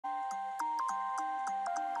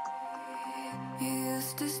You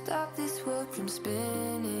used to stop this world from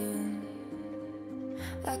spinning.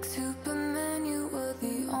 Like Superman, you were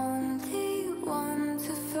the only one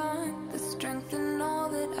to find the strength in all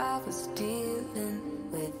that I was dealing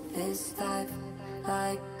with. This life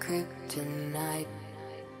like kryptonite.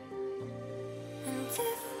 And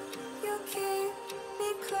if you keep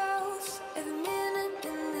me close, every minute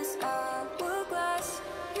in this hourglass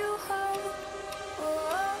you hold. Oh,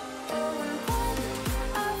 oh, oh, and when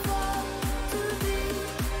I fall to be,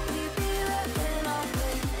 will you be there when I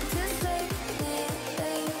wait to save me?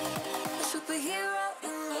 A superhero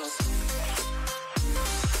in your sleep.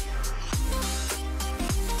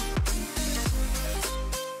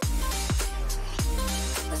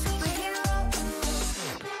 A superhero in your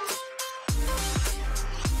sleep.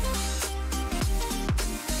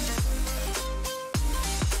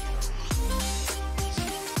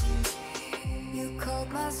 You called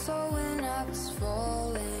my soul when I was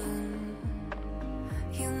falling.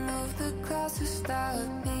 You moved the clouds to stop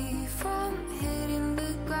me from hitting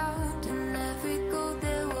the ground. And every goal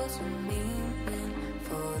there was a meaning.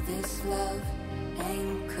 For this love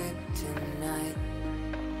ain't kryptonite.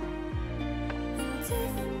 And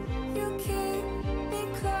if you keep me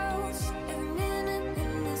close, every minute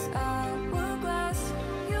in this hourglass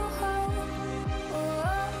you hold. Oh,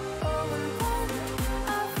 oh, oh, and when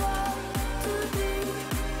I fall to be,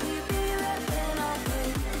 will you be there when I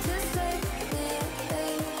wait to save me?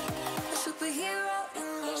 A superhero in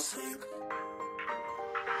your sleep.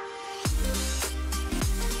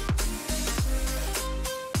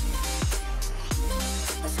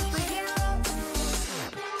 A superhero in your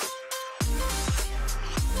sleep.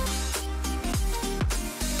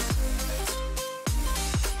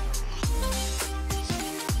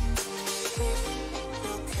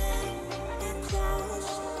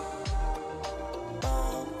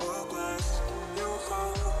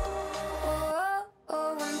 Oh,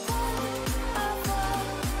 oh, and when I fall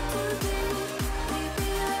to be, will you be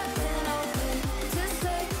there when I wait to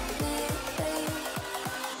save me?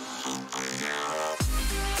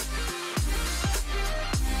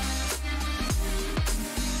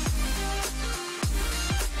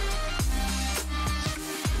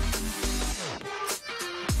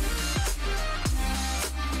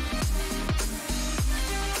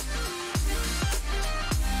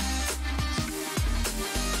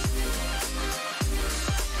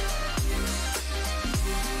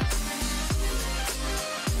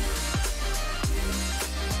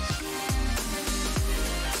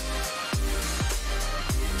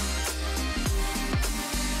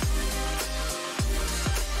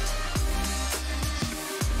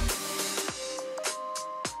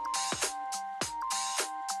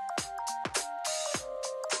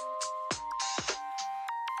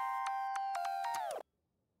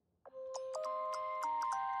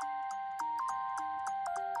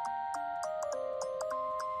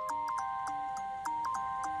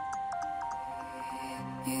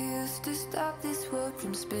 You used to stop this world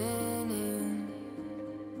from spinning.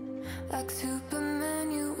 Like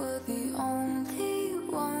Superman, you were the only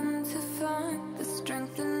one to find the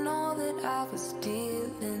strength in all that I was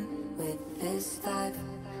dealing with. This life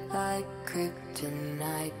like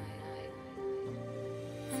kryptonite.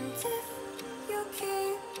 And if you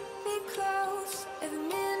keep me close, every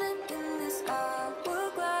minute in this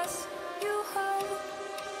hourglass you hold.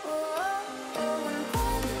 Oh, oh, oh, and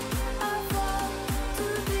when I fall to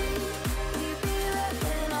be, will you be there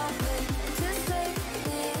when I wait to save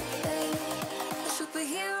me? A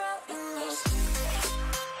superhero in your sleep.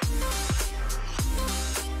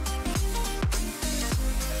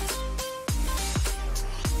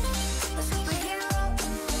 A superhero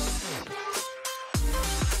in your sleep.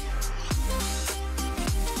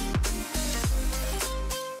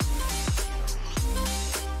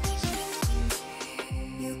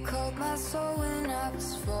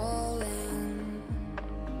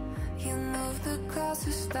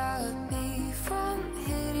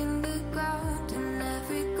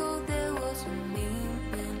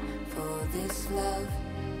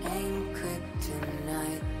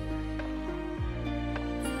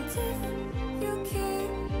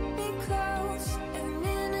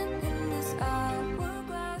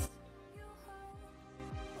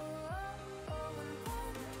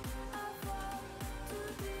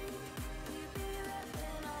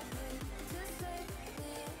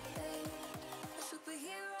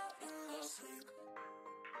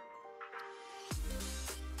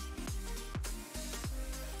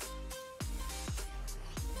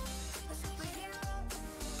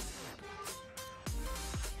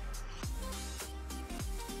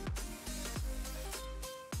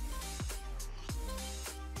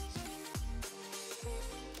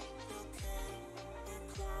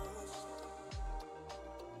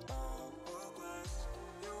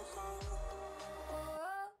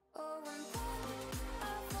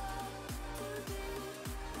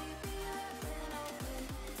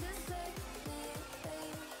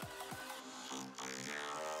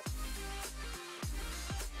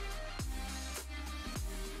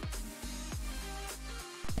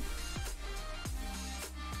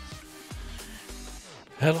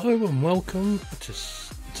 Hello and welcome to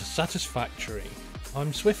Satisfactory.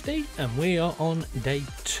 I'm Swifty and we are on day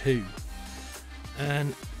 2.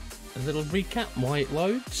 And a little recap why it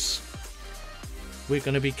loads. We're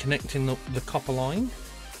going to be connecting the copper line,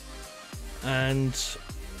 and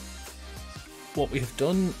what we have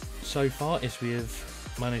done so far is we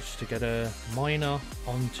have managed to get a miner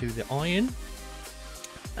onto the iron,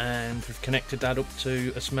 and we've connected that up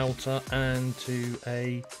to a smelter and to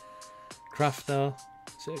a crafter.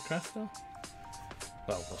 Is it a crafter?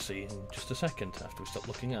 Well, we'll see in just a second after we stop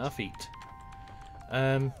looking at our feet.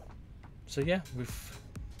 So yeah, we've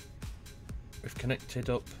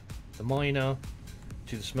connected up the miner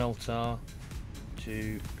to the smelter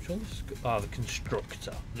to the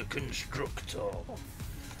constructor. The constructor.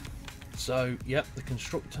 So yep, the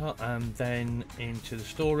constructor, and then into the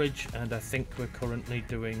storage, and I think we're currently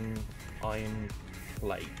doing iron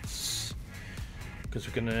plates. Because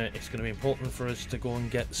it's gonna be important for us to go and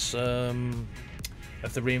get some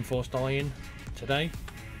of the reinforced iron today,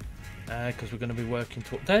 because we're going to be working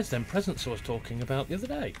to. There's them presents I was talking about the other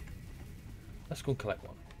day. Let's go and collect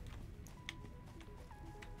one.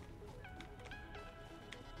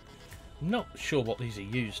 Not sure what these are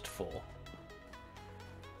used for.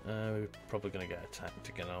 We're probably going to get attacked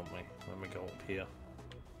again, aren't we, when we go up here?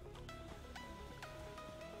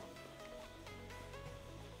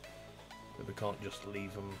 But we can't just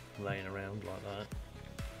leave them laying around like that.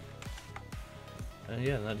 And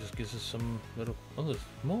yeah, that just gives us some little... Oh, there's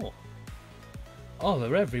more. Oh,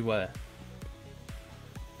 they're everywhere.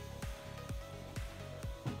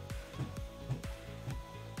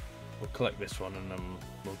 We'll collect this one and then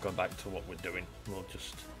we'll go back to what we're doing. We'll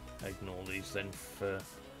just ignore these then for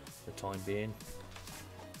the time being.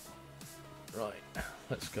 Right,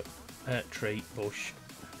 let's go. Tree, bush,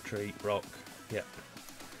 tree, rock. Yep.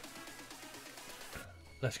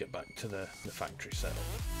 Let's get back to the factory setup.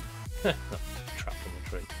 Trapped on the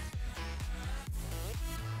tree.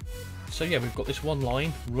 So yeah, we've got this one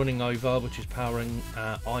line running over, which is powering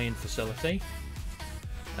our iron facility.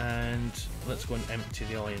 And let's go and empty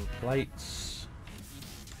the iron plates.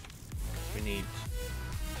 We need...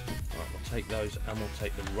 Right, we'll take those and we'll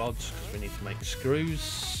take the rods because we need to make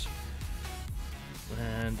screws.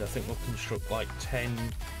 And I think we'll construct like 10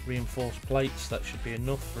 reinforced plates. That should be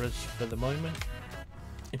enough for us for the moment.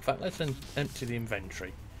 In fact, let's empty the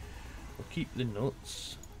inventory. We'll keep the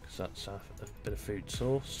nuts because that's a bit of food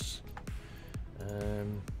source.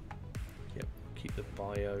 Yep, keep the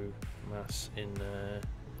biomass in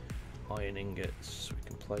iron ingots. We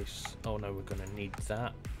can place. Oh no, we're going to need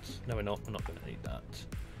that. No, we're not. We're not going to need that.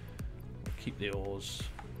 We'll keep the ores.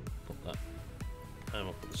 Put that, and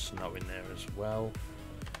we'll put the snow in there as well.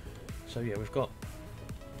 So yeah, we've got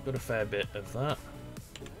a fair bit of that.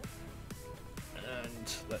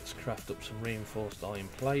 And let's craft up some reinforced iron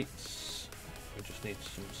plates. We just need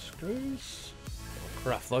some screws. We'll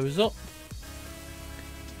craft those up.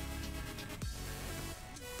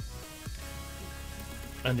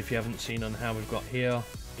 And if you haven't seen on how we've got here,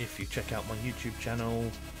 if you check out my YouTube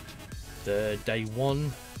channel, the day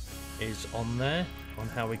 1 is on there on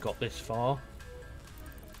how we got this far.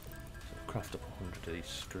 So we'll craft up 100 of these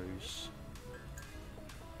screws.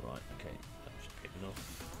 Right, okay, that should be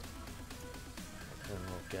enough. And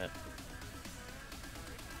we'll get,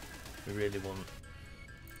 we really want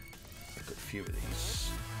a good few of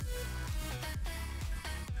these.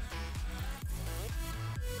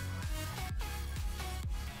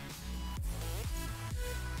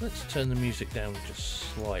 Let's turn the music down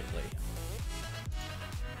just slightly.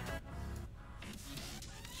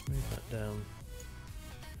 Let's move that down.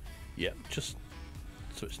 Yeah, just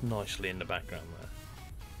so it's nicely in the background there.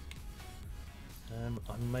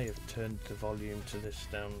 I may have turned the volume to this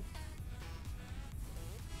down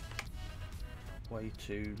way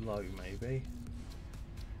too low, maybe.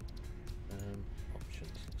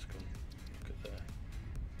 Options. Let's go look at the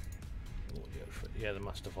audio. Yeah, the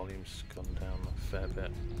master volume's gone down a fair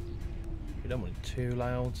bit. We don't want it too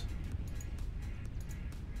loud.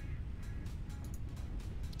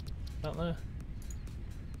 That there.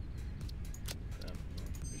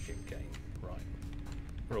 Resume game. Right.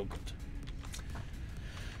 We're all good.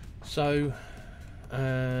 So,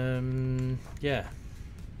 yeah,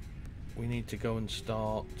 we need to go and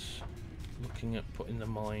start looking at putting the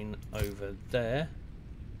mine over there,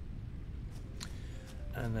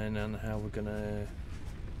 and then on how we're going to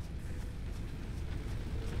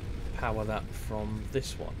power that from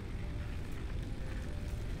this one.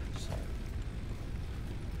 So,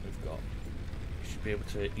 we should be able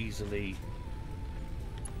to easily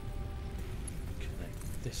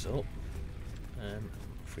connect this up.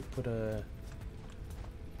 If we put a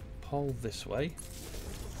pole this way,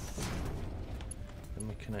 Then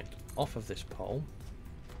we connect off of this pole.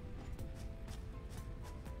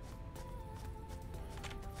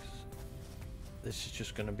 This is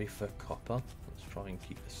just going to be for copper. Let's try and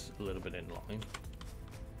keep this a little bit in line.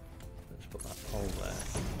 Let's put that pole there.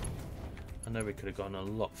 I know we could have gone a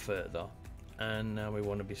lot further, and now we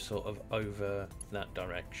want to be sort of over that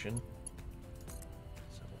direction.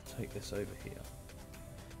 So we'll take this over here.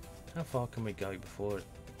 How far can we go before it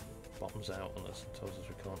bottoms out on us and tells us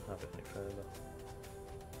we can't have it any further?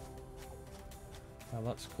 Well,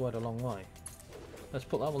 that's quite a long way. Let's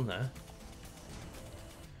put that one there.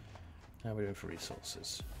 How are we doing for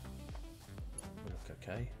resources? We look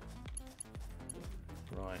okay.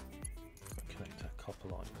 Right. Connect our copper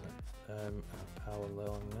line there. Our power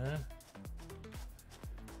line there.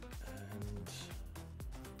 And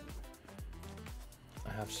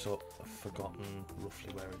I have sort of forgotten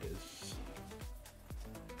roughly where it is.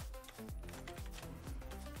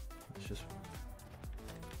 It's just...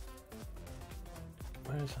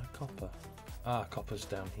 Where is our copper? Ah, copper's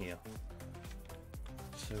down here.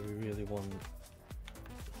 So we really want...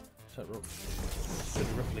 So it's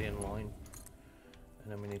roughly in line.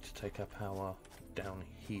 And then we need to take our power down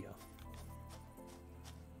here.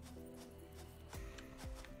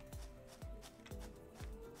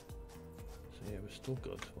 So yeah, we're still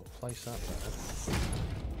good. We'll place that there.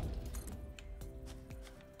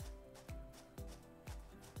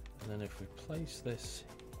 And then if we place this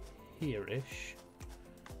here-ish,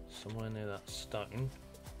 somewhere near that stone,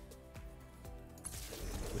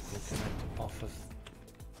 we can connect off of...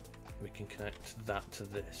 We can connect that to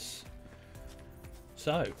this.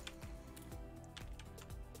 So,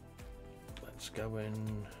 let's go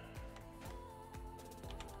in,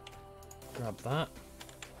 grab that,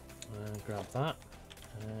 and grab that,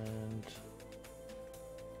 and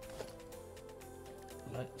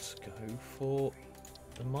let's go for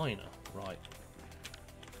the miner. Right.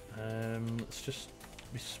 Let's just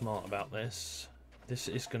be smart about this. This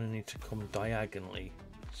is going to need to come diagonally,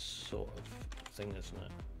 sort of thing, isn't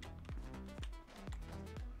it?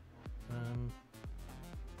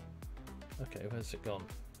 Okay, where's it gone?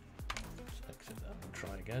 Let's exit that and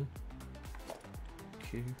try again.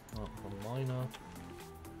 Q, mark the miner,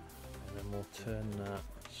 and then we'll turn that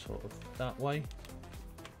sort of that way.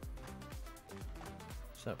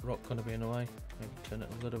 Is that rock going to be in the way? Maybe turn it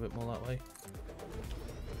a little bit more that way.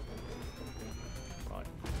 Right,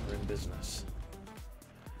 we're in business.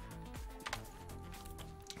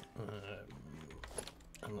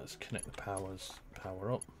 And let's connect the power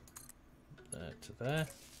up there to there.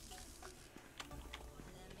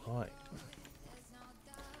 Right.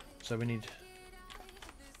 So we need...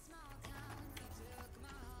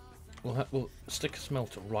 We'll stick a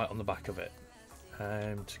smelter right on the back of it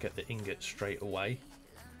to get the ingot straight away.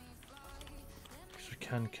 Because we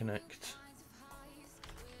can connect...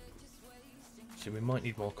 See, we might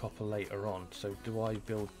need more copper later on. So do I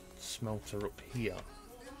build smelter up here?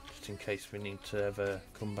 Just in case we need to ever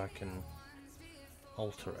come back and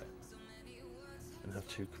alter it. And have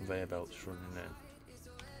two conveyor belts running in.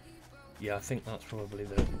 Yeah, I think that's probably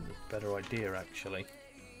the better idea, actually.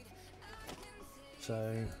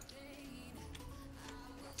 So,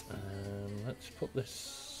 let's put this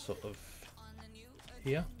sort of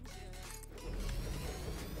here.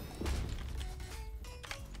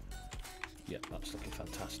 Yeah, that's looking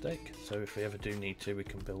fantastic. So if we ever do need to, we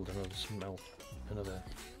can build another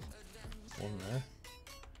one there.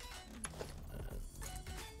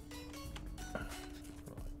 Right,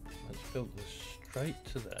 let's build this straight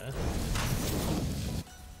to there.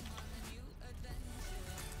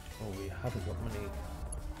 Oh, we haven't got many.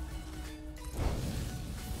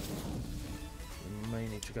 We may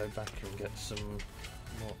need to go back and get some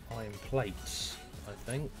more iron plates, I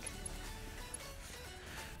think.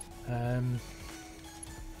 And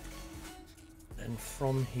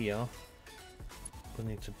from here, we'll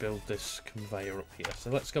need to build this conveyor up here. So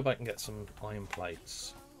let's go back and get some iron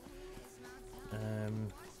plates.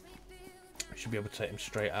 We should be able to take them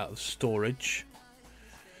straight out of the storage.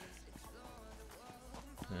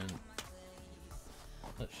 And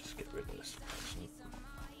let's just get rid of this person.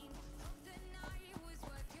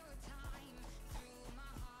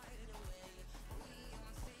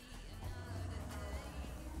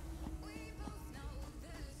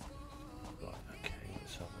 Right, okay,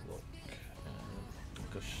 let's have a look.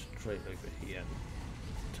 Go straight over here and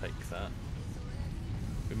take that.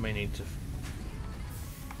 We may need to...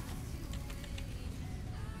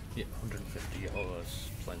 Yeah, $150,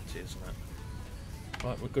 plenty, isn't it?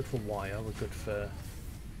 Right, we're good for wire, we're good for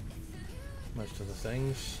most of the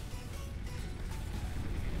things.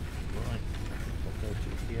 Right, we'll go to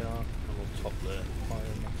here and we'll top the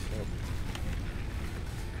biomass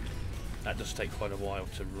that does take quite a while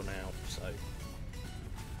to run out, so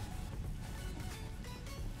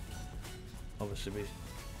obviously we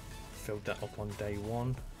filled that up on day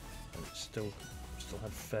 1 and it still had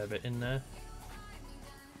a fair bit in there,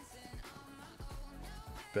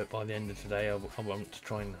 but by the end of today I want to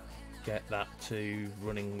try and get that to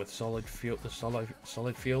running with solid fuel, the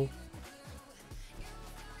solid fuel.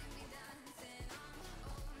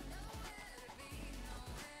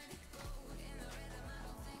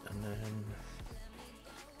 And then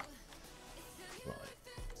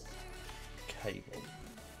cable,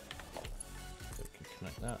 so we can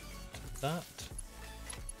connect that to that.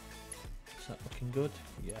 Is that looking good?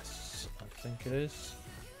 Yes, I think it is.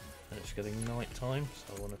 And it's getting night time,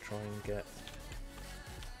 so I want to try and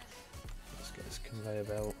let's get this conveyor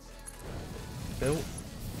belt built.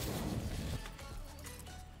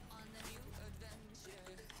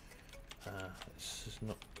 This is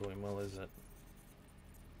not going well, is it?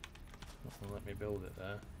 Not gonna let me build it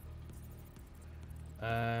there.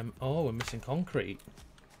 Oh, we're missing concrete.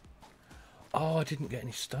 Oh, I didn't get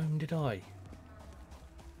any stone, did I?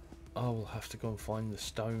 Oh, we'll have to go and find the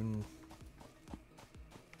stone.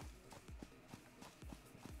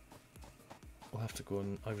 We'll have to go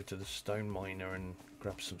over to the stone miner and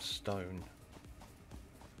grab some stone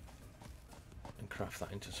and craft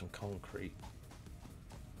that into some concrete.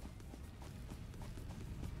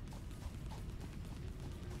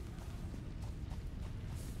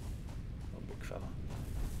 Oh, big fella.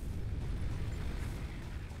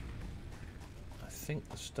 I think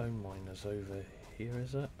the stone miner's over here,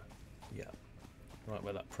 is it? Yeah, right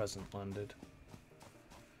where that present landed.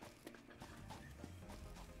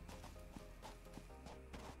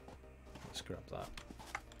 Let's grab that.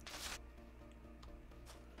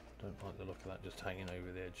 Don't like the look of that just hanging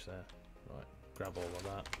over the edge there. Right, grab all of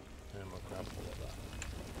that, and we'll grab all of that.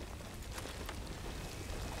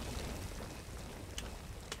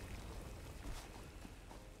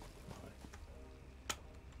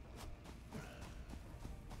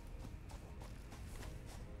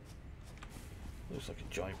 Looks like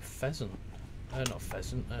a giant pheasant. Not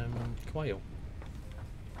pheasant, quail.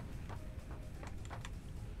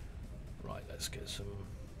 Right, let's get some.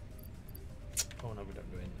 Oh no, we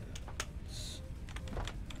don't go in there.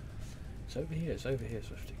 It's over here,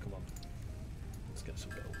 Swifty, come on. Let's get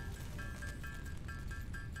some gold.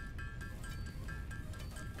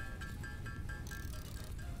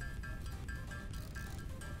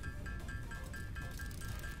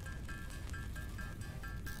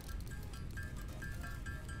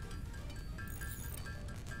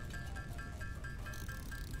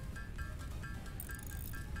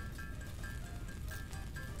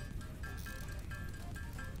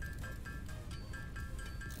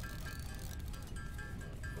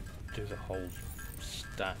 Do the whole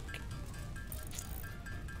stack.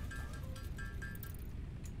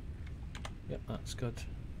 Yep, that's good.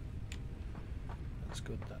 That's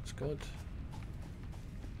good, that's good.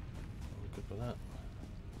 All good with that.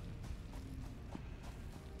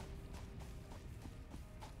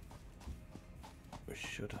 We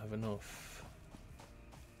should have enough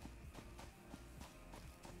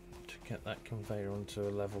to get that conveyor onto a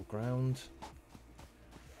level ground.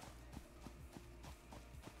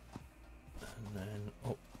 And then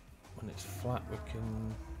up when it's flat we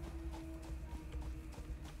can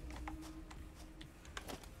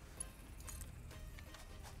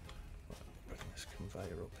bring this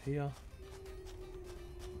conveyor up here.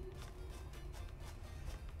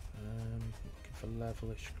 Looking for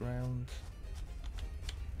levelish ground.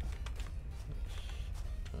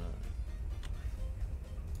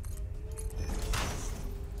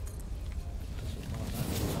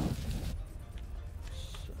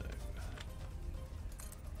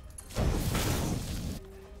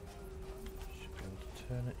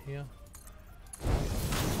 Here.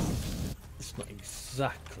 It's not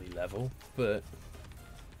exactly level, but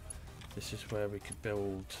this is where we could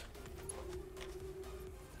build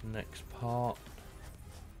the next part.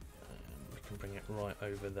 And we can bring it right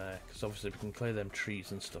over there, because obviously we can clear them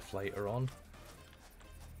trees and stuff later on.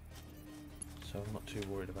 So I'm not too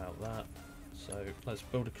worried about that. So let's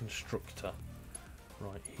build a constructor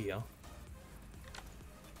right here.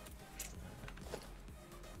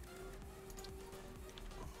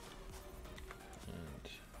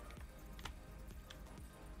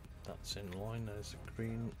 That's in line. There's a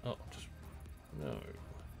green. Oh, just no.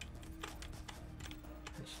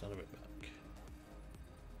 Let's stand a bit back.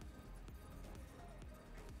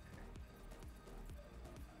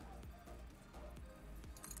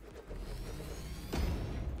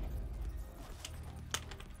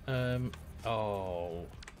 Oh,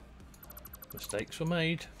 mistakes were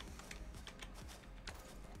made.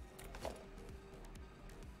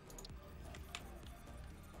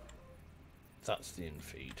 that's the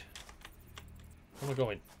infeed. Where am I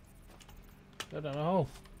going? I don't know.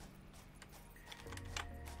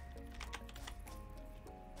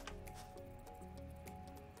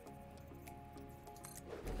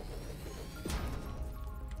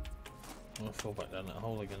 I'm gonna fall back down that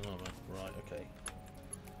hole again, aren't I? Right, okay.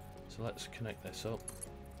 So let's connect this up.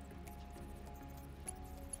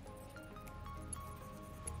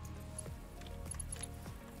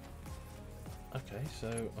 Okay, so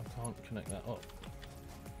I can't connect that up.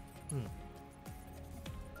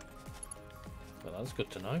 Well, that's good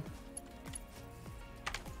to know.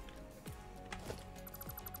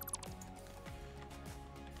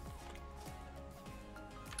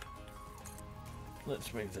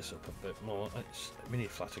 Let's move this up a bit more. We need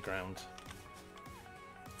flatter ground.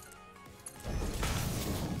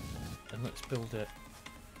 And let's build it.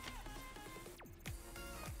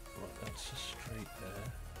 Right, that's a straight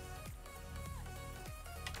there.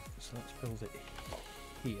 So let's build it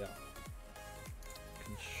here.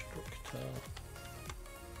 Constructor.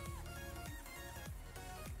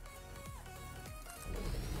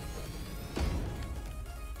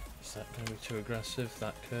 Is that going to be too aggressive,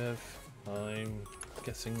 that curve? I'm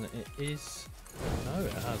guessing that it is. No,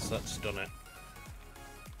 it has. That's done it.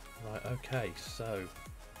 Right, okay, so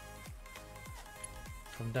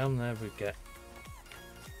from down there we get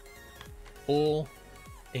ore,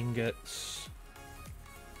 ingots.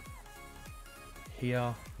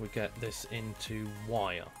 Here we get this into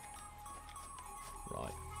wire.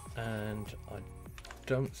 Right, and I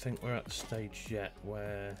don't think we're at the stage yet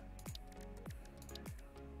where...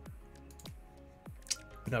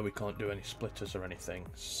 No, we can't do any splitters or anything,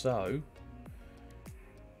 so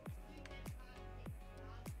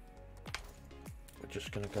we're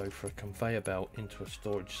just going to go for a conveyor belt into a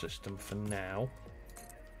storage system for now,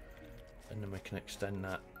 and then we can extend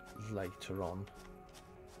that later on.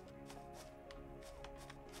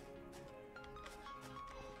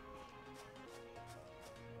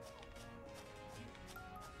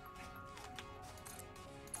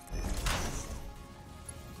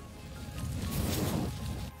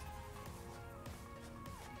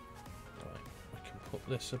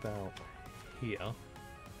 This about here, I'm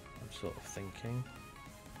sort of thinking.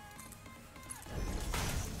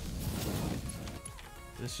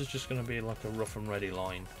 This is just going to be like a rough and ready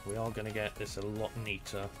line. We are going to get this a lot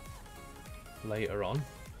neater later on.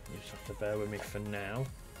 You just have to bear with me for now.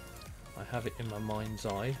 I have it in my mind's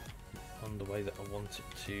eye on the way that I want it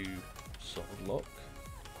to sort of look.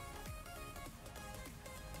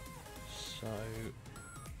 So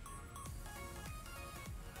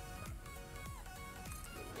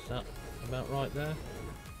that about right there?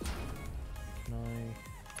 Can I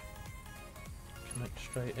connect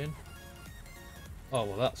straight in? Oh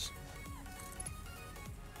well, that's...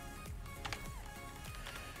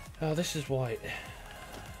 Oh, this is why...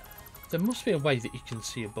 There must be a way that you can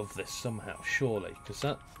see above this somehow, surely, because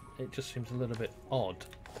that... It just seems a little bit odd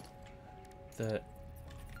that...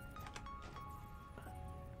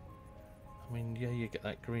 I mean, yeah, you get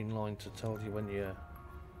that green line to tell you when you're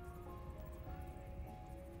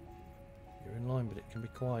in line, but it can be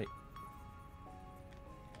quite...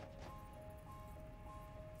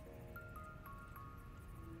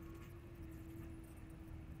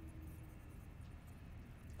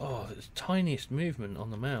 Oh, it's the tiniest movement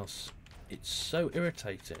on the mouse. It's so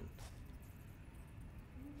irritating.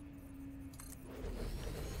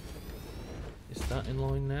 Is that in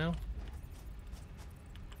line now?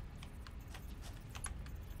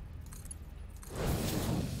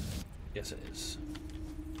 Yes, it is.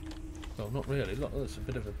 Well, not really. Look, there's a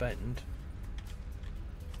bit of a bend.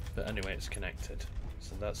 But anyway, it's connected.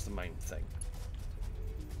 So that's the main thing.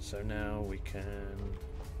 So now we can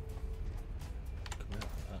come out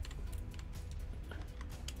of that.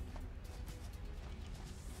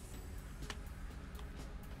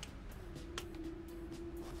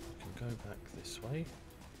 We can go back this way.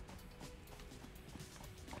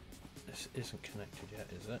 This isn't connected yet,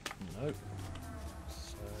 is it? No.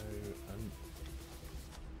 So,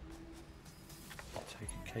 I'll take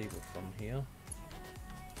a cable from here.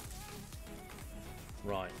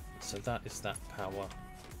 Right, so that is that power.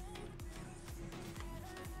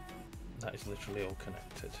 That is literally all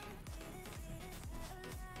connected. So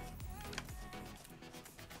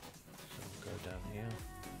we'll go down here.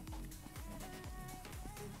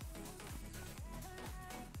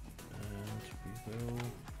 And we will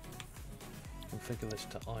configure this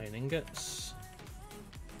to iron ingots.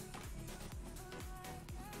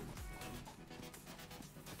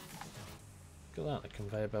 Look at that, the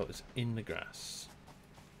conveyor belt is in the grass.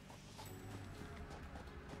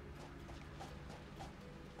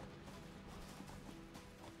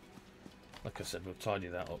 Like I said, we'll tidy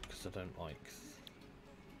that up because I don't like...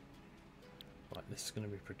 Right, this is going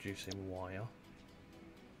to be producing wire.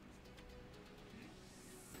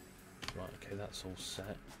 Right, okay, that's all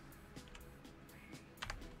set.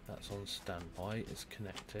 That's on standby, it's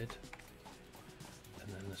connected. And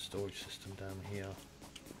then the storage system down here.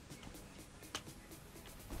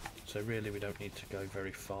 So really we don't need to go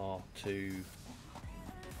very far to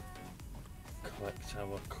collect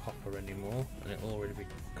our copper anymore, and it'll already be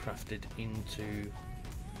crafted into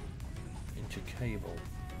cable.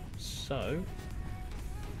 So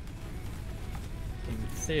in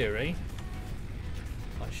theory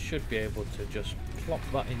I should be able to just plop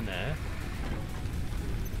that in there.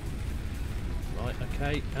 Right,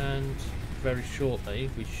 okay, and very shortly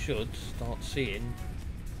we should start seeing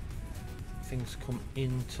things come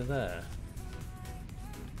into there.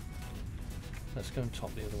 Let's go and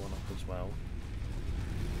top the other one up as well.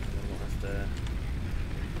 And then we'll have to...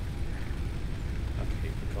 Okay,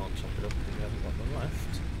 we can't top it up because we haven't got them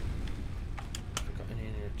left. Have we got any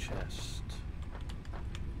in a chest?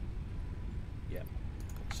 Yep,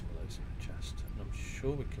 got some of those in the chest. And I'm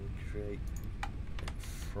sure we can create it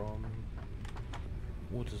from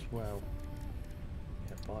wood as well.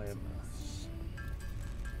 Yeah, biomass.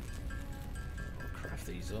 I'll craft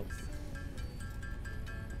these up.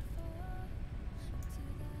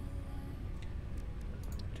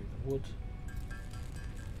 Do the wood.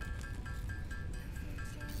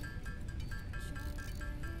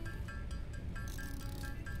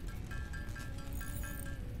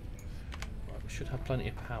 Right, we should have plenty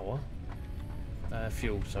of power.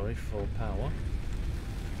 Fuel, sorry, for power.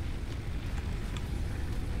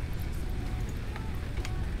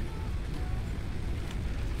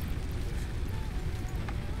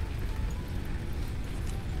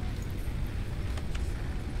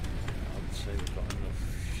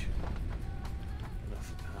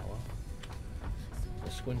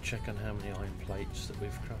 Go and check on how many iron plates that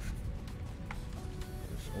we've crafted.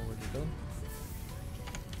 It's already done.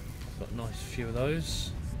 Got a nice few of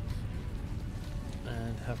those.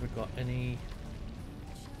 And have we got any?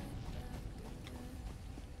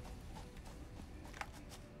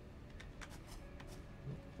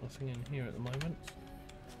 Nothing in here at the moment.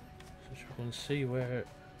 So should we go and see where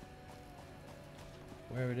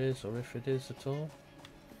it is, or if it is at all?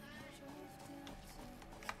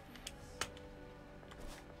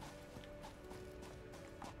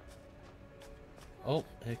 Oh,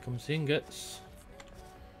 here comes the ingots.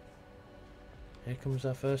 Here comes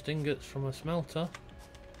our first ingots from a smelter.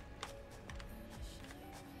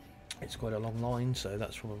 It's quite a long line, so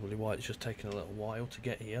that's probably why it's just taken a little while to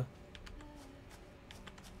get here.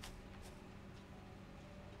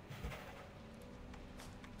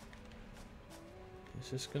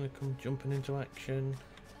 Is this going to come jumping into action?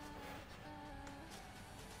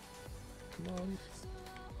 Come on.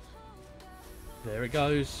 There it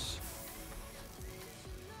goes.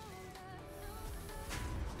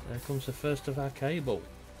 There comes the first of our cable.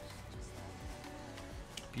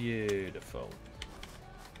 Beautiful.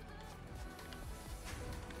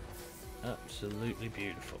 Absolutely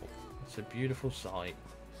beautiful. It's a beautiful sight.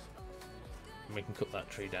 And we can cut that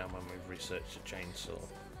tree down when we've researched a chainsaw.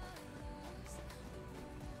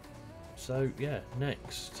 So yeah,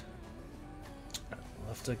 next I'll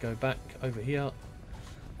have to go back over here,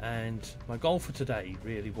 and my goal for today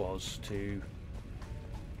really was to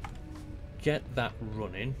get that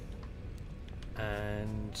running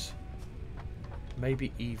and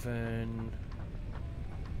maybe even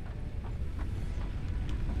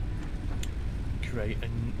create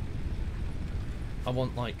I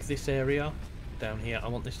want, like, this area down here, I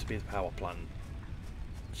want this to be the power plant,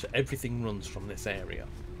 so everything runs from this area.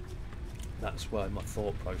 That's where my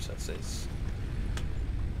thought process is.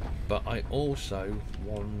 But I also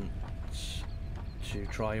want to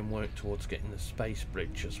try and work towards getting the space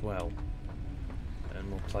bridge as well. And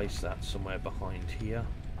we'll place that somewhere behind here.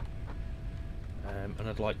 And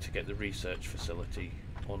I'd like to get the research facility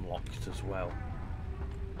unlocked as well.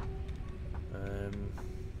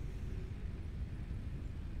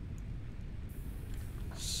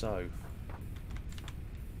 So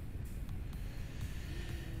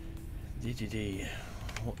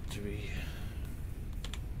what do we...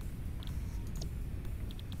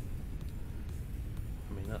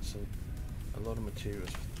 I mean, that's a lot of materials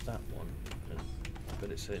for that one,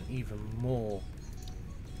 but it's an even more...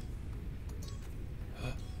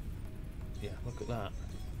 yeah, look at that.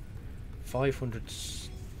 500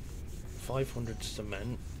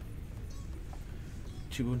 cement,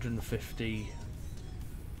 250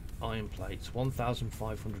 iron plates,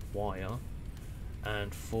 1,500 wire,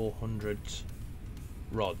 and 400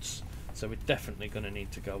 rods. So we're definitely going to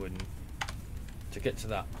need to go and to get to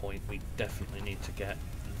that point, we definitely need to get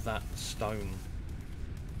that stone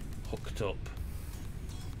hooked up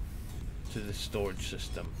to the storage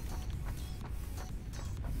system.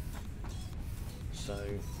 So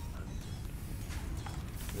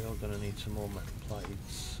we are going to need some more metal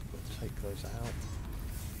plates. We'll take those out.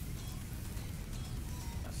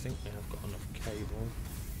 I think we have got enough cable.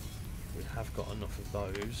 We have got enough of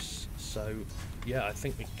those. So yeah, I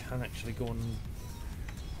think we can actually go and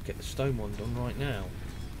get the stone one done right now.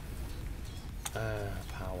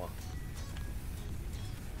 Power.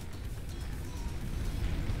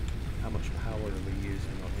 How much power are we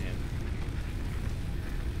using on here?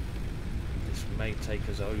 This may take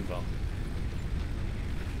us over.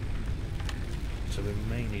 So we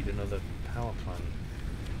may need another power plant.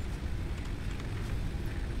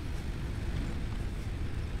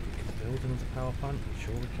 We can build another power plant, I'm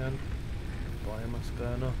sure we can. Biomass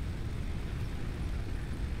burner.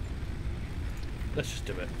 Let's just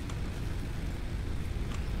do it.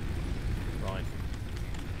 Right.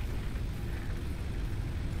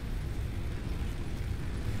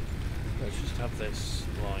 Let's just have this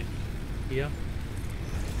like here.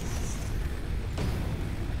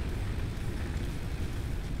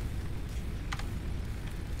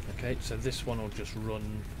 Okay, so this one will just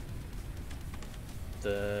run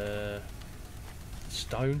the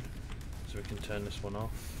stone, so we can turn this one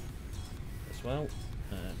off as well.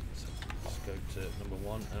 So let's go to number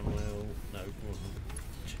 1, and we'll number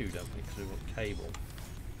 2, don't we? Because we've got cable.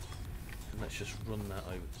 And let's just run that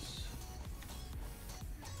over.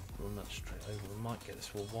 Run that straight over. We might get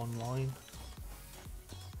this with one line.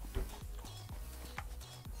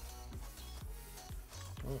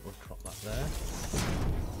 Oh, we'll drop that there.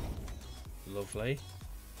 Lovely.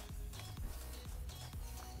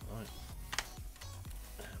 Right.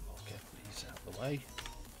 And we'll get these out of the way.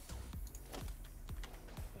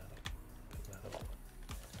 Pick that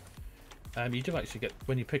up. You do actually get,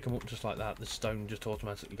 when you pick them up just like that, the stone just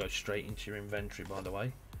automatically goes straight into your inventory, by the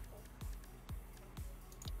way.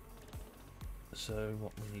 So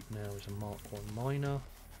what we need now is a Mark 1 miner,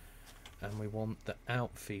 and we want the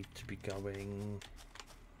outfeed to be going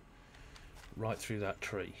right through that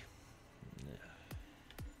tree.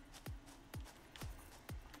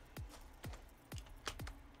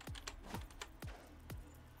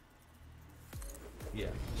 Yeah,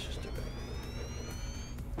 let's just do it.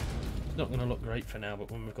 It's not going to look great for now, but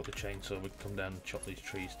when we've got the chainsaw, we can come down and chop these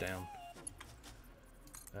trees down.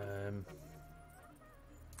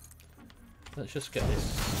 Let's just get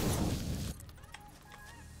this.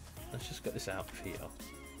 Let's just get this out of here.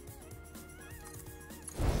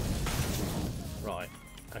 Right.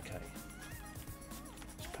 Okay.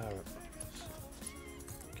 Let's power up.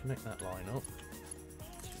 Connect that line up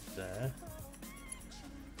to there.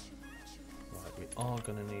 Right. We are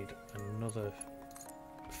going to need another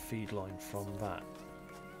feed line from that.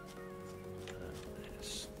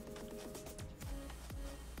 Yes.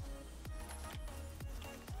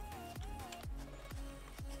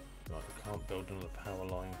 Right, we can't build another power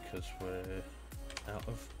line because we're out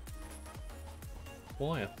of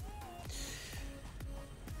wire.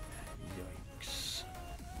 Yikes.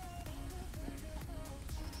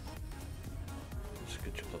 It's a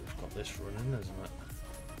good job that we've got this running, isn't it?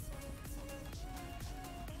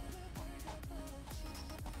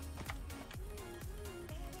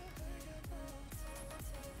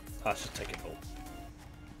 Let's just take it all.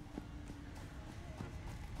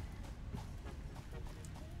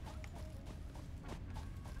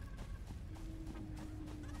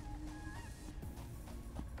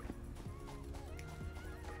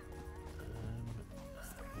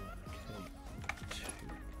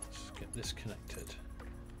 Let's get this connected.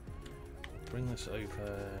 Bring this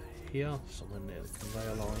over here, somewhere near the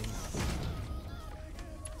conveyor line.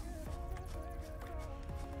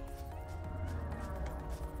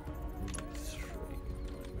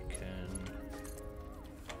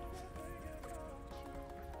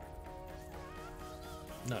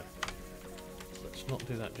 No, let's not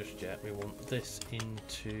do that just yet. We want this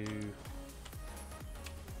into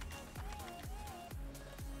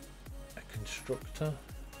a constructor.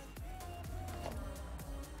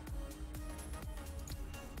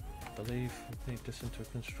 I believe we need this into a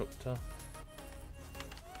constructor.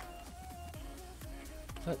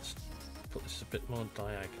 Let's put this a bit more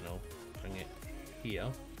diagonal. Bring it here.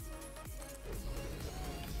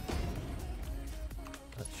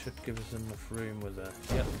 That should give us enough room with that.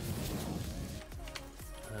 Yep.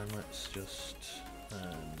 And let's just we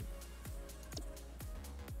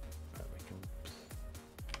can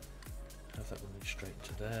have that running straight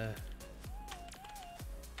to there.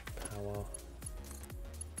 Power to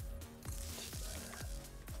there.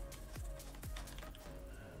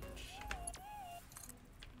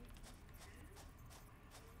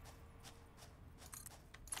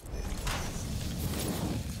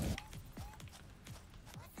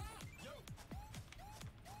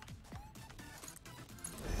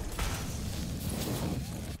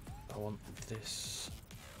 this?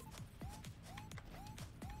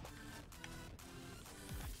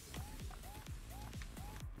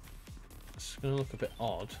 It's going to look a bit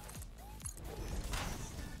odd.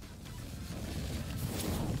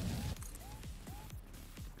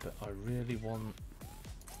 But I really want...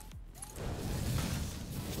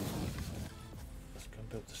 Let's go and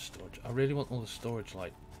build the storage. I really want all the storage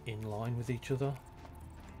like in line with each other.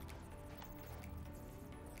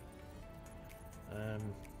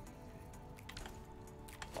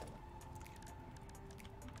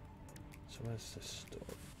 So where's this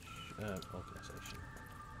storage? Organization.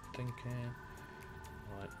 Thinking.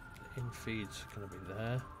 Right, the in-feeds are going to be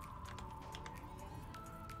there.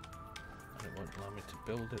 And it won't allow me to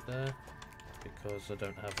build it there because I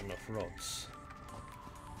don't have enough rods.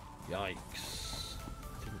 Yikes.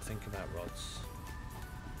 Didn't think about rods.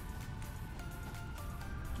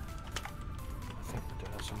 I think we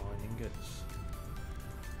do have some iron ingots.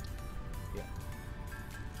 Yeah.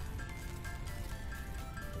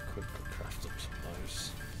 We'll quickly craft up some of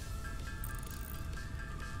those.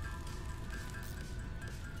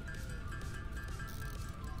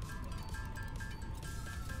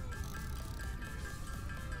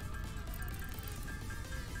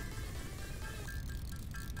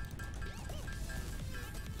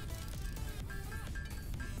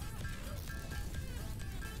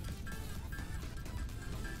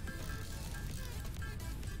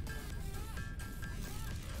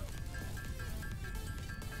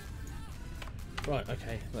 Right,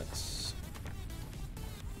 okay, let's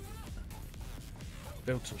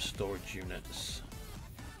build some storage units.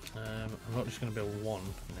 I'm not just going to build one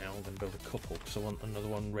now, I'm going to build a couple because I want another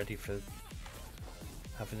one ready for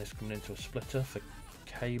having this coming into a splitter for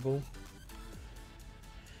cable.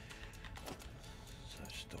 So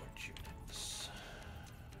storage units.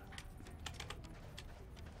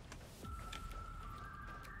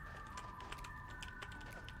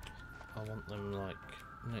 I want them like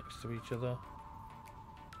next to each other.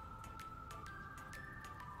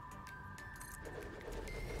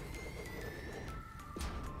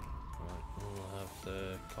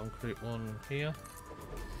 The concrete one here.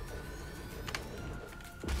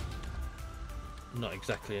 Not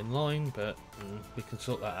exactly in line, but we can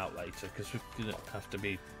sort that out later because we're going to have to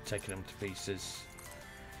be taking them to pieces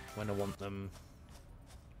when I want them.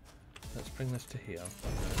 Let's bring this to here and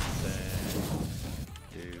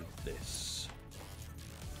then do this.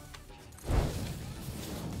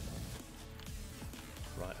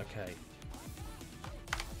 Right, okay.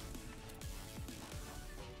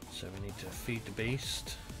 So we need to feed the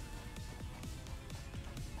beast.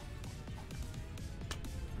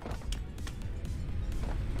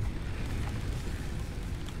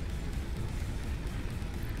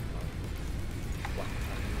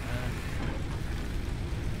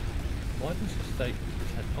 Why does this take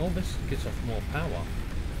 10? Oh, this gives off more power.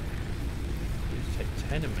 These take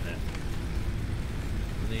 10 a minute.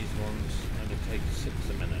 And these ones only take 6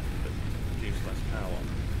 a minute, but produce less power.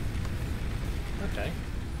 Okay.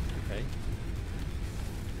 Okay,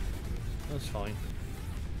 that's fine.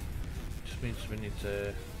 Just means we need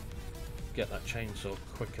to get that chainsaw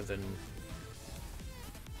quicker than...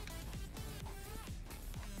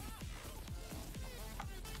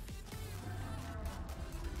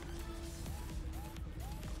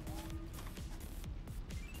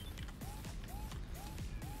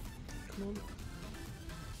 Come on.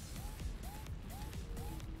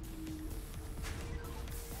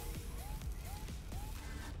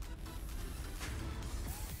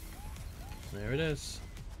 There it is.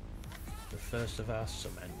 The first of our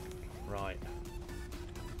cement. Right.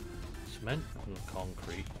 Cement and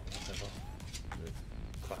concrete, whatever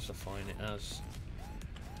we're classifying it as.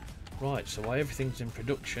 Right, so while everything's in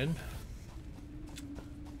production,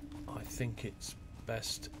 I think it's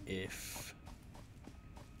best if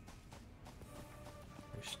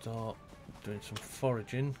we start doing some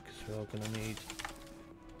foraging because we are going to need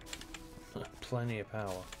plenty of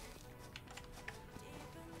power.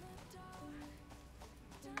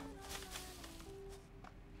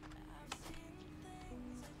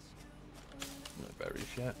 Berries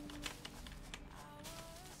yet.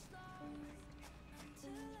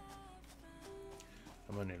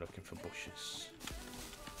 I'm only looking for bushes.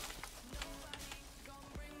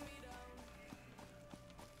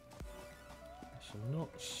 Some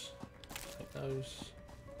nuts. Take those.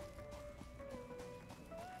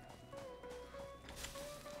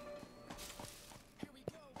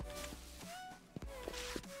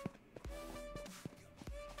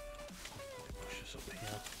 Bushes up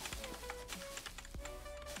here.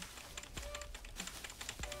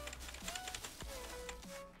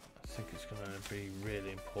 think it's going to be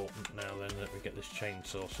really important now then that we get this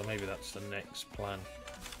chainsaw, so maybe that's the next plan.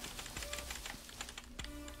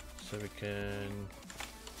 So we can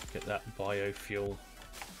get that biofuel.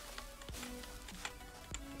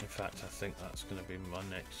 In fact, I think that's going to be my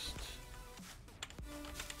next.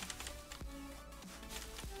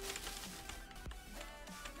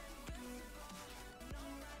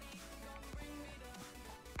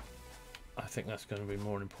 I think that's going to be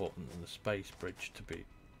more important than the space bridge, to be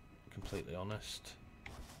completely honest.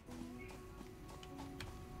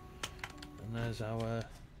 And there's our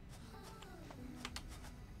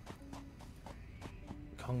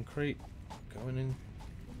concrete going in,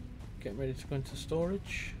 getting ready to go into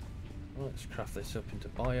storage. Let's craft this up into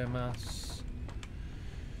biomass.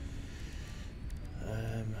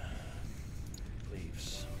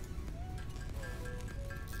 Leaves.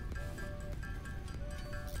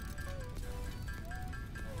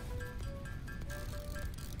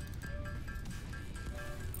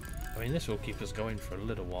 I mean, this will keep us going for a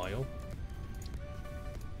little while.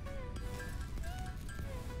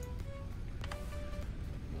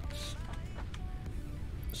 Let's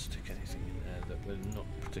stick anything in there that we're not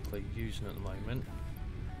particularly using at the moment.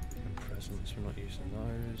 And presents, we're not using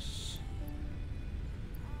those.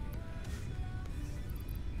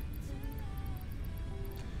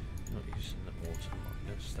 Not using the water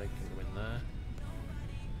magnets, they can go in there.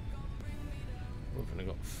 We've only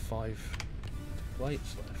got 5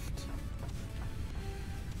 plates left,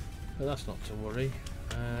 but that's not to worry.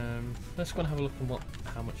 Let's go and have a look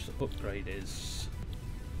at how much the upgrade is.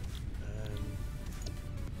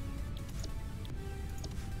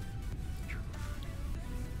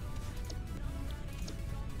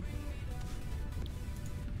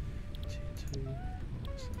 Tier 2.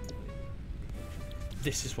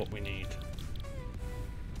 This is what we need.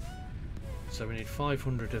 So we need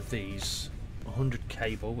 500 of these, 100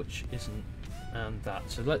 cable, which isn't, and that.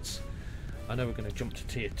 So let's, I know we're going to jump to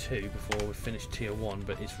tier 2 before we finish tier 1,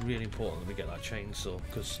 but it's really important that we get that chainsaw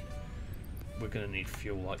because we're going to need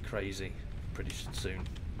fuel like crazy pretty soon.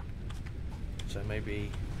 So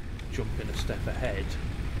maybe jumping a step ahead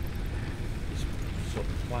is sort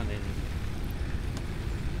of planning,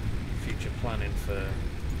 future planning for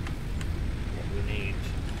what we need.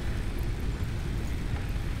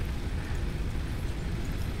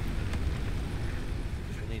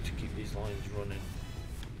 To keep these lines running.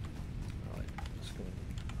 Right, let's go and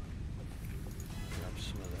grab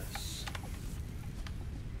some of this.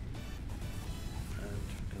 And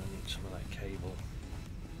we're going to need some of that cable.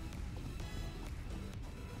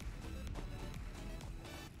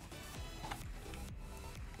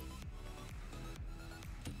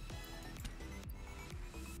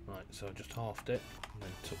 Right, so I just halved it and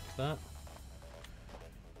then took that.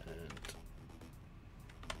 And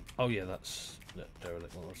oh yeah, that's the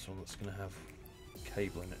derelict one. That's the one that's going to have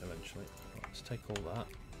cable in it eventually. Right, let's take all that.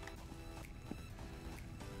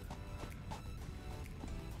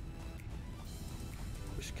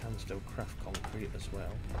 Which can still craft concrete as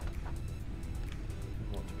well.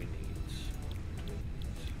 And what do we need?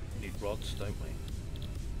 We need rods, don't we?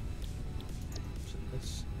 Is it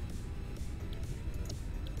this?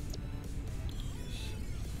 Yes.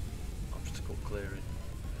 Obstacle clearing.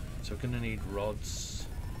 So we're going to need rods.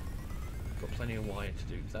 Got plenty of wire to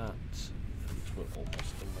do that, and we're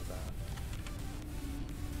almost done with that.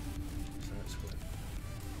 So that's good.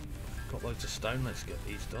 Got loads of stone, let's get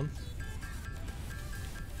these done.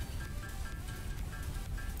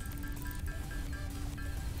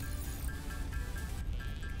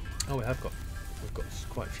 Oh, we've got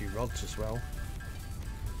quite a few rods as well.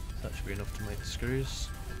 So that should be enough to make the screws.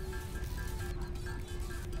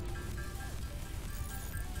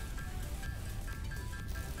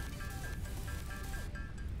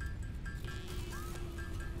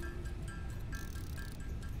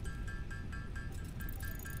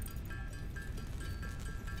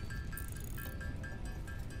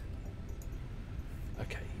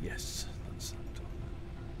 Okay, yes, that's that done.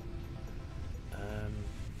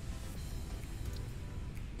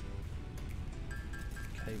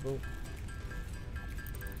 Cable.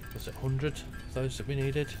 Was it 100 of those that we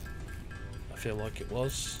needed? I feel like it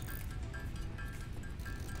was.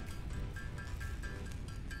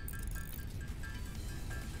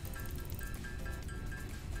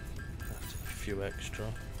 That's a few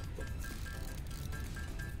extra.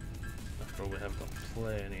 After all, we have got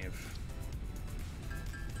plenty of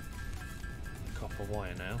copper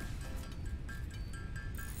wire now.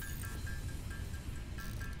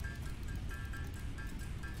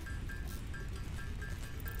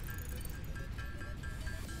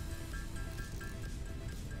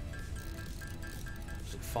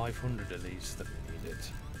 So 500 of these that we needed.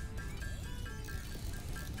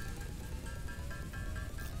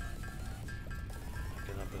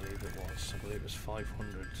 believe it was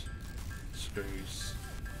 500 screws.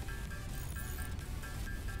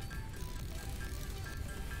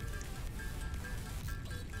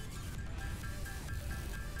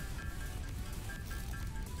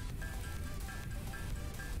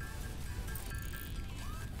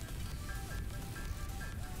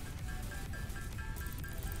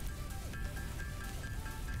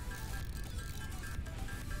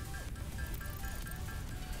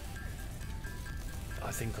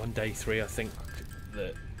 I think on day 3, I think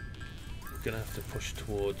that we're going to have to push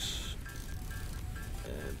towards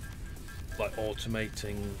like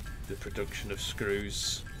automating the production of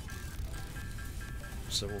screws.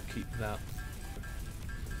 So we'll keep that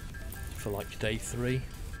for like day 3,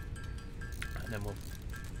 and then we'll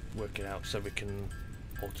work it out so we can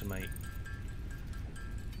automate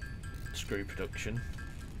screw production.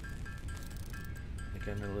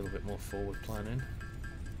 Again, a little bit more forward planning.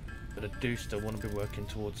 But I do still want to be working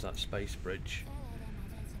towards that space bridge.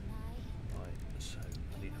 Right, so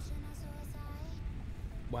I need...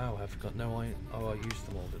 Wow, I've got no idea. Oh, I used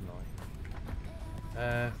them all, didn't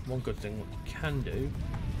I? One good thing what you can do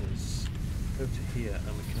is go to here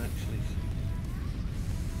and we can actually...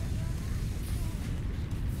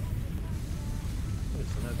 Oh, is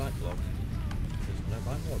there no backlog? There's no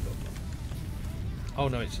backlog up there. Oh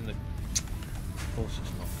no, it's in the... Of course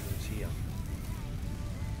it's not, because it's here.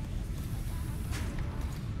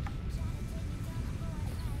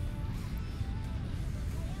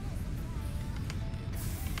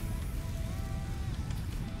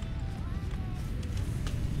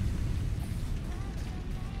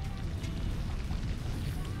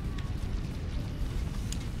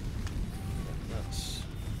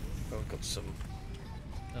 Some,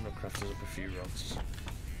 and I'll craft us up a few rods.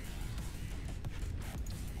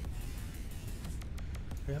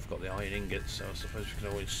 We have got the iron ingots, so I suppose we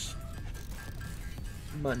can always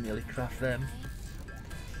manually craft them.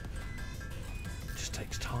 It just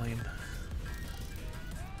takes time.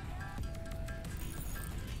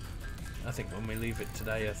 I think when we leave it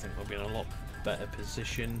today, I think we'll be in a lot better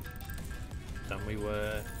position than we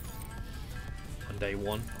were on day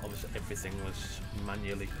 1. Obviously everything was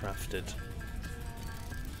manually crafted.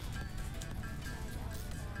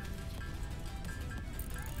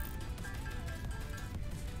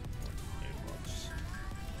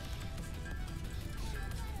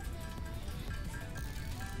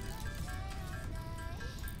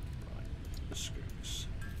 Right, the screws.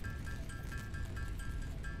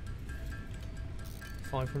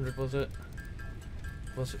 500 was it?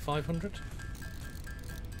 Was it 500?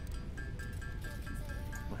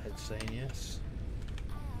 Saying yes.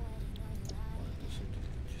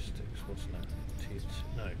 Logistics, wasn't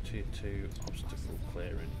it? Tier 2 obstacle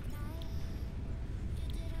clearing.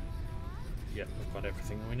 Yep, we've got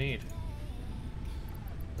everything we need.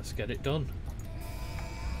 Let's get it done.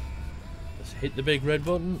 Let's hit the big red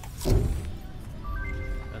button.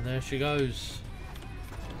 And there she goes.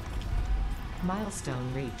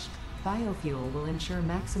 Milestone reached. Biofuel will ensure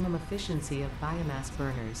maximum efficiency of biomass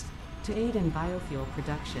burners. To aid in biofuel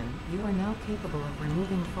production, you are now capable of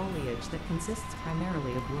removing foliage that consists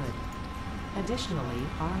primarily of wood. Additionally,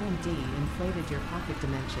 R&D inflated your pocket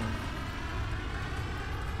dimension.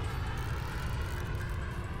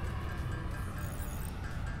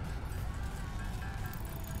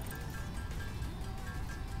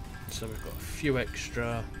 So we've got a few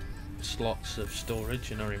extra slots of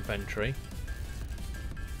storage in our inventory,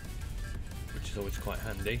 which is always quite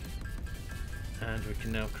handy. And we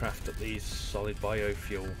can now craft up these solid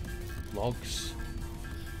biofuel logs,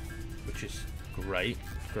 which is great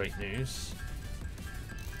news.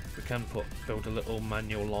 We can build a little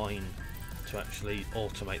manual line to actually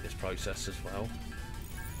automate this process as well.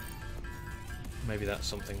 Maybe that's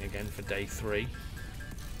something again for day 3.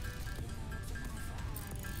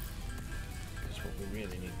 Because what we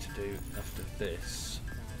really need to do after this...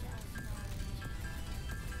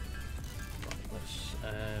 Right, let's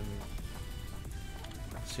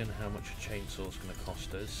see how much a chainsaw is going to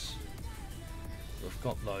cost us. We've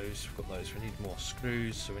got those. We need more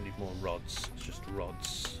screws, so we need more rods. It's just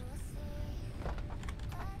rods.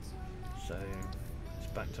 So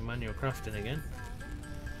it's back to manual crafting again.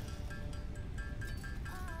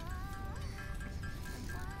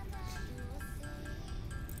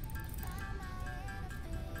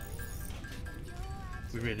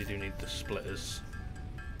 We really do need the splitters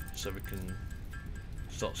so we can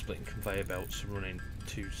start splitting conveyor belts and running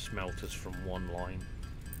 2 smelters from one line,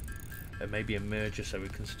 and maybe a merger so we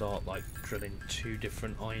can start like drilling 2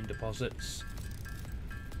 different iron deposits.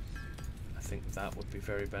 I think that would be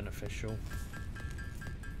very beneficial.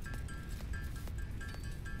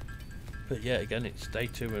 But yeah, again, it's day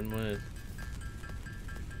 2 and we're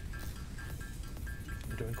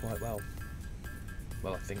doing quite well.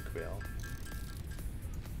 Well, I think we are.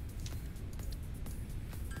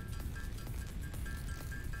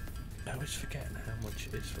 I always forgetting how much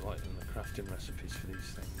it is for like in the crafting recipes for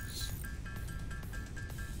these things.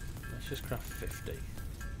 Let's just craft 50.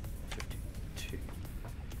 52.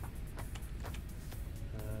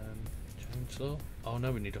 Chainsaw. Oh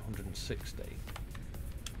no, we need 160.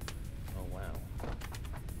 Oh wow.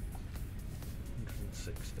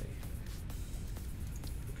 160.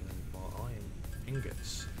 We can need more iron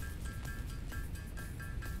ingots.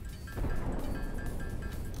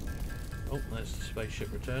 Oh, there's the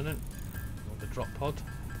spaceship returning. Or the drop pod.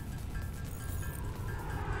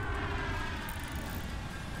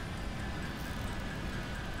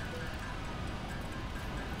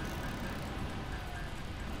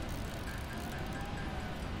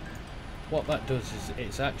 What that does is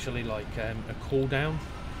it's actually like a cooldown.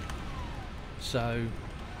 So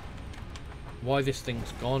why this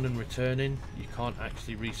thing's gone and returning, you can't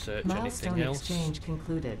actually research Milestone anything else. exchange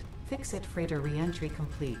concluded. Fix-it freighter re-entry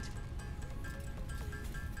complete.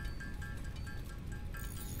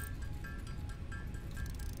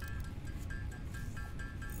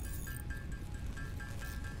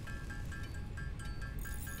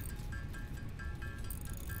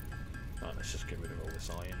 Right, let's just get rid of all this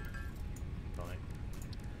iron. Right.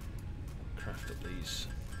 Craft up these.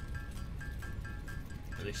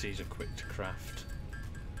 At least these are quick to craft.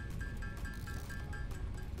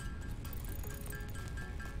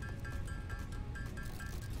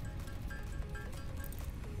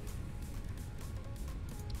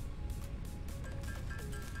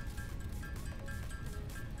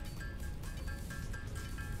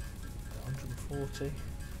 $140, please.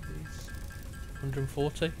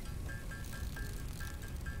 140.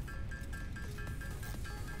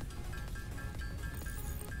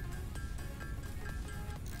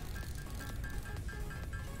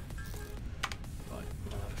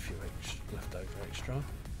 Extra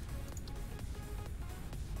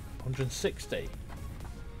 160.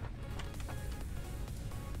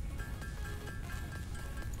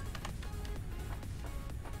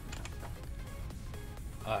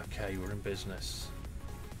 Okay, we're in business.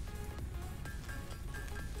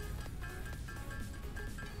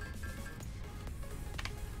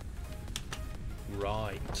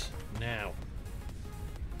 Right now.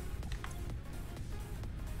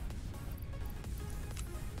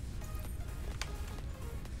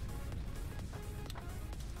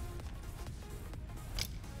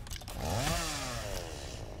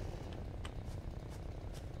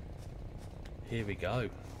 Here we go.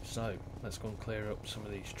 So let's go and clear up some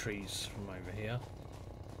of these trees from over here.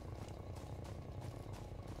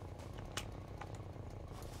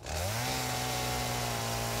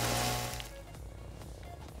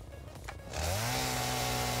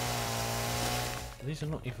 These are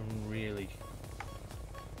not even really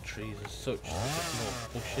trees as such, they're just more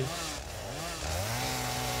bushes.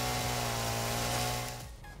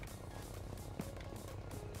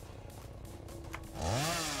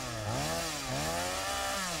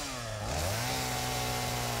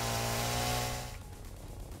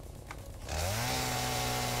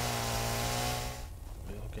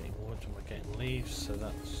 Leaves, so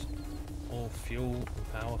that's all fuel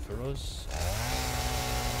and power for us.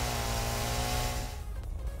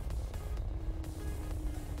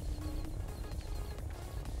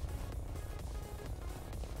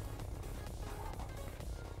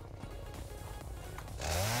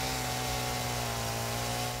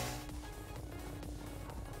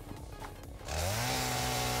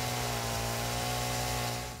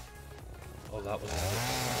 Oh, that was a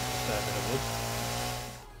fair bit of wood.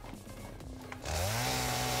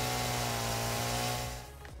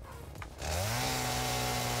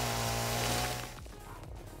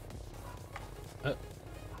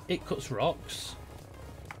 It cuts rocks.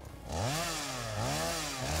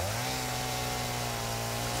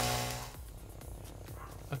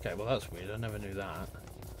 Okay, well that's weird. I never knew that.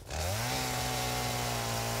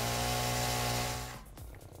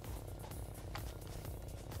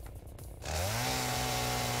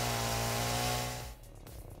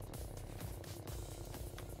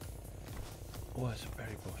 Oh, there's a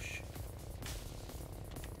berry bush.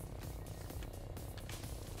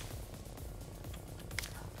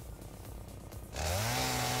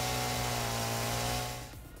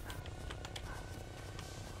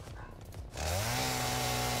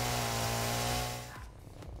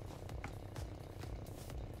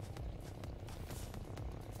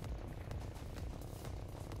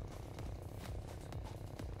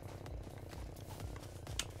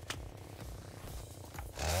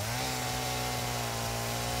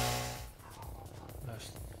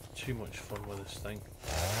 Too much fun with this thing.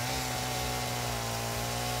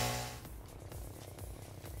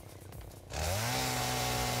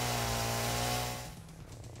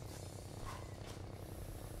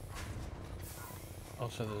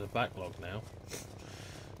 so there's a backlog now.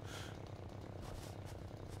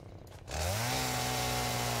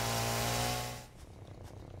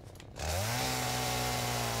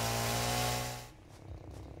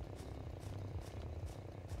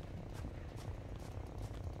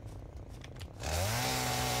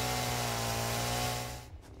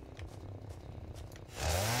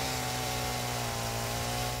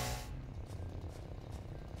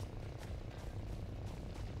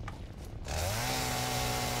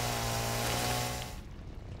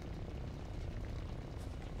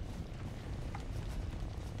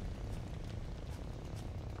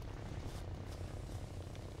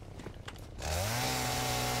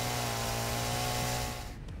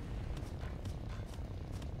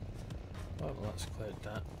 Well, that's cleared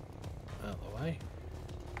that out of the way.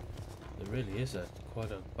 There really is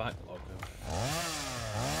quite a backlog of...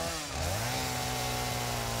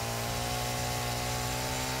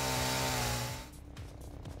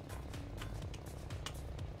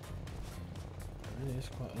 There really is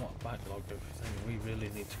quite a lot of backlog of things. We really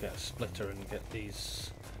need to get a splitter and get these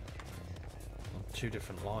on 2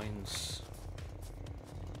 different lines.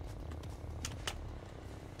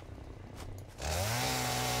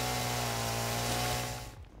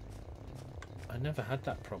 I never had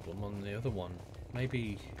that problem on the other one.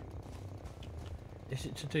 Maybe... is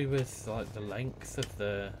it to do with like the length of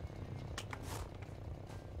the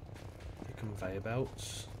conveyor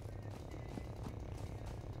belts?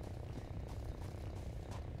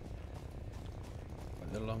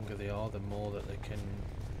 Like the longer they are, the more that they can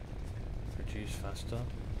produce faster.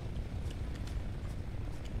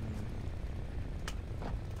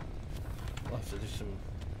 I'll have to do some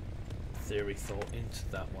theory thought into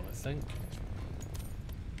that one, I think.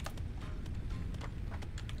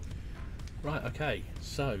 Right, okay,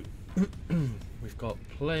 so we've got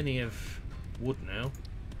plenty of wood now.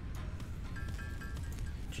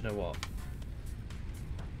 Do you know what?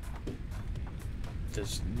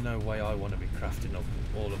 There's no way I want to be crafting up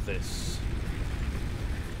all of this.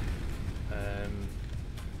 I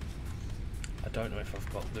don't know if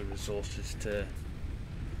I've got the resources to...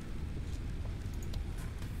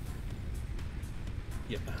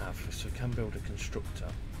 Yep, I have. So we can build a constructor.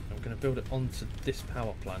 I'm going to build it onto this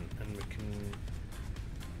power plant, and we can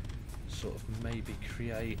sort of maybe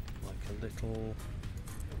create like a little...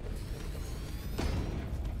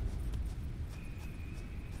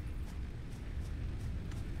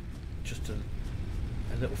 just a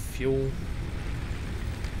little fuel.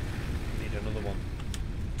 Need another one.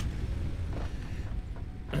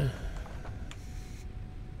 Need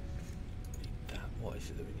that. What is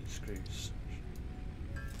it that we need? Screws.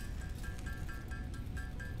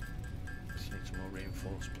 Need some more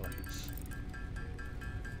reinforced plates.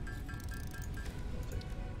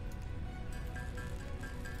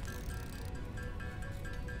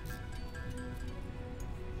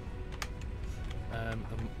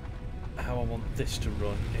 How I want this to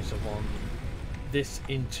run is I want this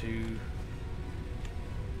into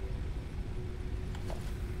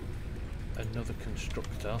another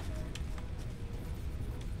constructor.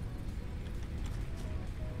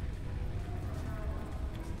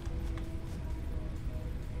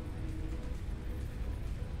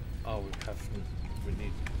 Oh, we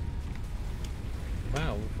need...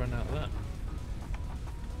 Wow, we've run out of that.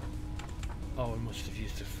 Oh, we must have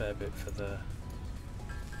used a fair bit for the...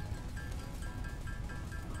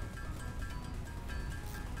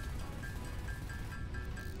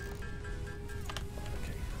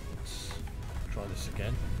 Okay, let's try this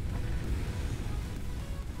again.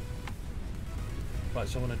 Right,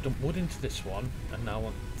 so I want to dump wood into this one, and now I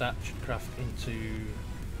want that to craft into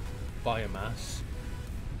biomass.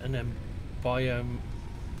 And then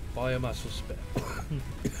biomass will spit.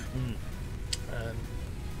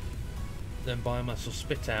 Then biomass will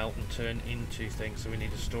spit out and turn into things. So we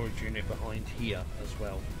need a storage unit behind here as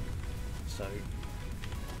well. So,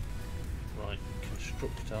 right,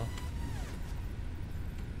 constructor.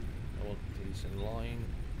 I want these in line.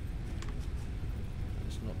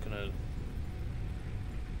 It's not gonna.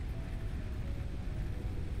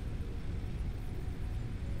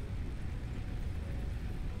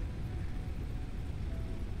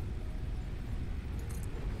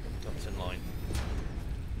 In line.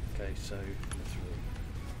 Okay, so let's roll.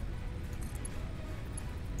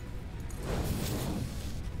 I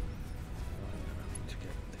need to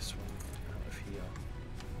get this one out of here.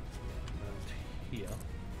 Around here.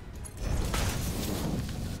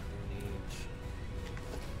 We need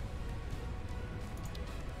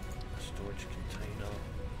a storage container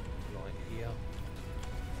right here.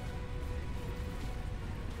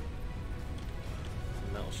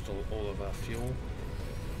 And that'll store all of our fuel.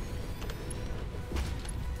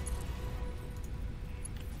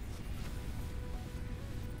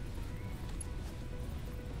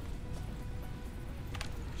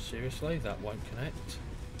 Seriously, that won't connect.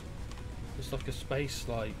 It's like a space,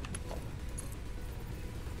 like...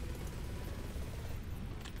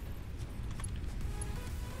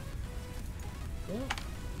 What?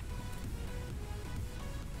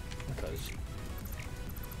 Okay,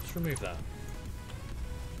 let's remove that.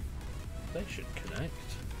 They should connect.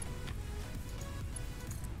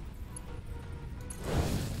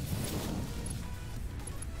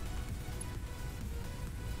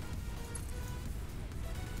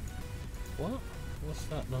 What? What's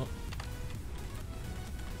that not?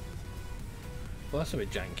 Well, that's a bit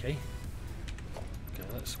janky. Okay,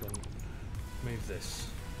 let's go and move this.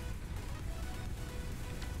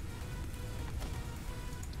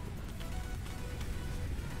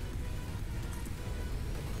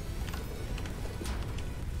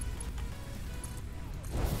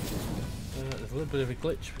 There's a little bit of a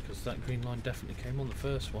glitch because that green line definitely came on the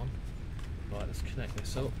first one. Right, let's connect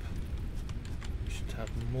this up. We should have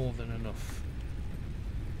more than enough.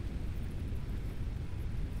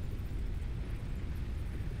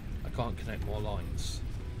 I can't connect more lines.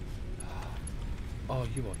 Oh,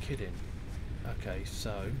 you are kidding. Okay,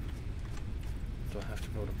 so do I have to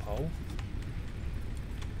build a pole?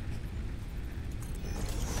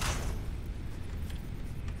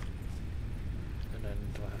 And then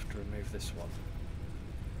do I have to remove this one?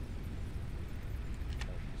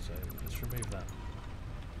 Okay, so let's remove that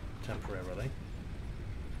temporarily.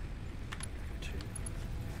 Two.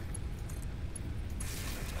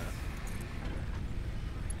 Like that.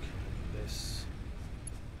 Okay, this.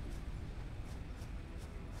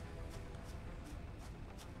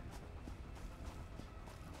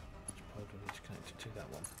 Which pole do I need to connect it to? That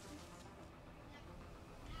one.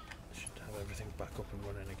 I should have everything back up and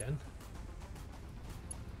running again.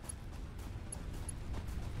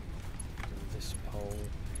 And this pole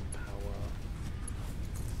can power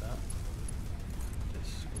that.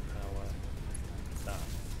 This can power that.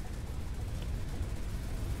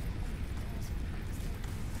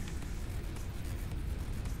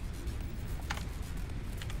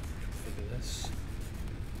 Configure this.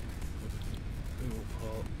 We will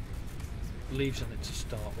put leaves on it to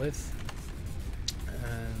start with,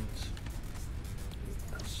 and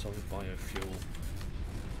a solid biofuel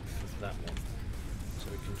for that one,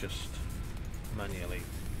 so we can just manually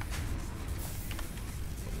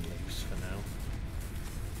put leaves for now,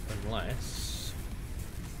 unless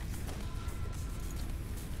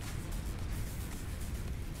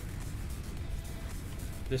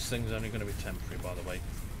this thing's only going to be temporary, by the way.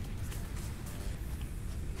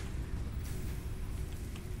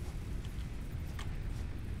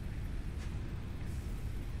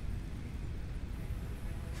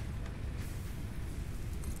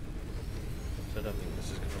 So I don't think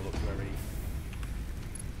this is going to look very...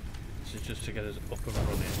 This is just to get us up and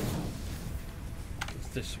running.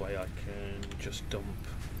 This way I can just dump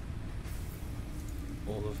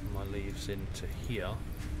all of my leaves into here,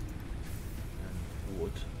 and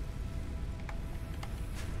wood.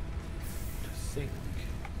 I think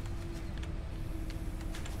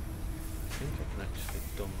I can actually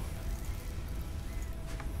dump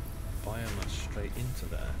biomass straight into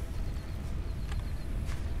there.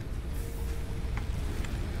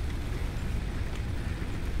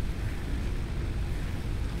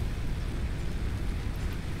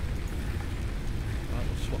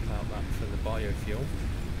 Swap out that for the biofuel.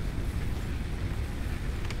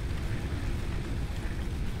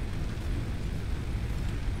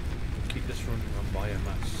 We'll keep this running on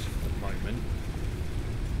biomass for the moment.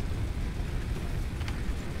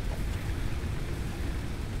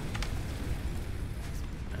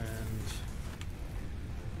 And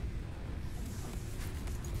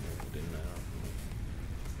wood in there.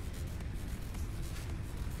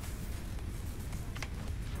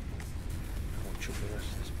 Chuck the rest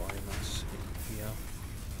of this biomass in here,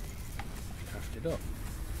 craft it up.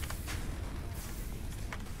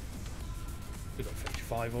 We've got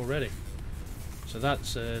 55 already, so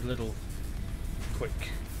that's a little quick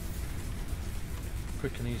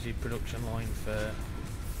and easy production line for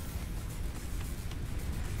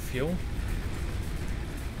fuel.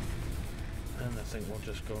 And I think we'll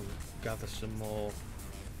just go and gather some more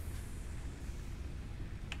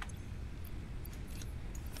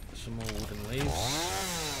wooden leaves.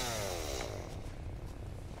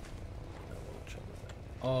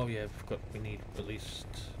 Oh yeah, we need at least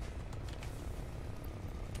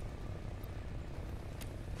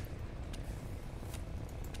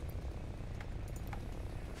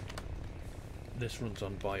this runs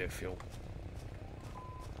on biofuel.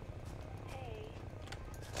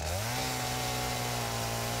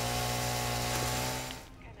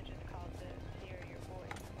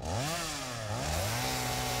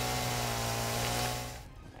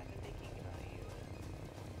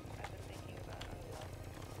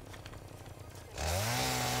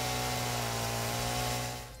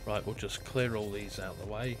 Right, we'll just clear all these out of the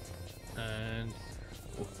way and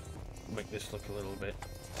we'll make this look a little bit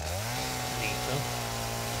neater.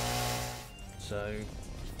 So,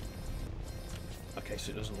 okay,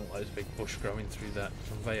 so it doesn't look like there's a big bush growing through that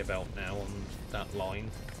conveyor belt now on that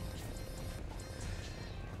line.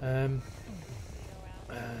 And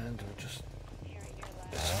we'll just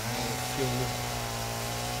get some more fuel.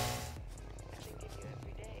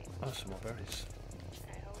 Oh, some more berries.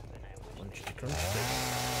 Crunchy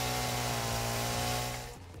crunchy.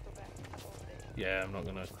 Yeah, I'm not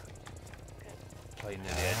gonna play near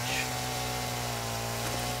the edge.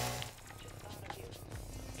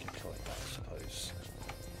 Keep like that, I suppose.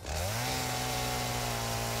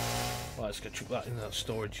 Right, let's go chuck that in that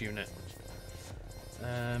storage unit.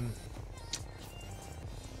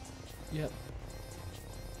 Yep.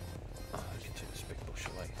 Oh, I can take this big bush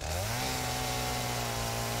away.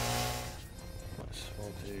 Might as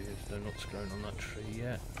well do. There's no nuts growing on that tree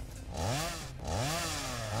yet.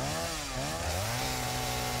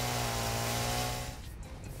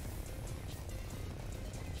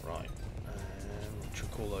 Right, we'll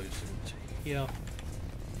chuck all those into here.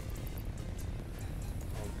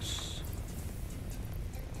 Logs.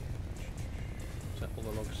 Is that all the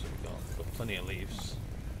logs that we've got? We've got plenty of leaves.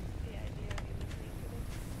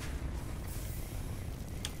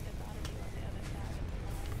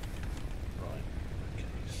 Right,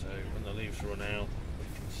 okay, so when the leaves run out, we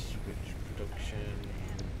can switch production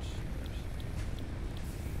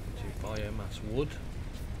to biomass wood.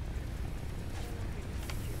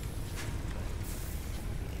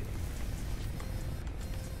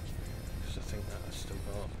 Because I think that has still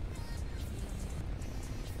got.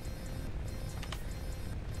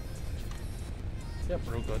 Yep,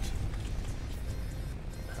 we're all good.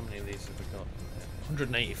 How many of these have we got?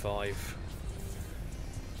 185.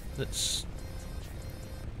 That's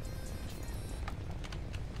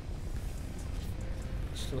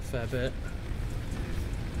still a fair bit.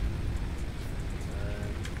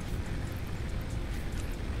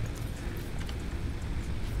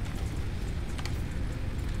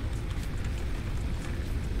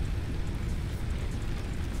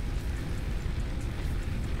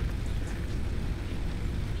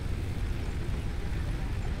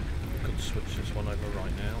 Switch this one over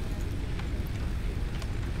right now.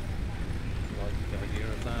 Like the idea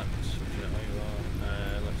of that. Switch it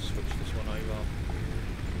over. Let's switch this one over.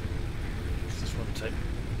 This one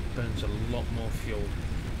burns a lot more fuel.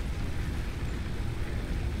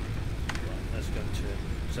 Right, let's go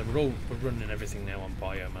to. So we're running everything now on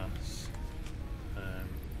biomass.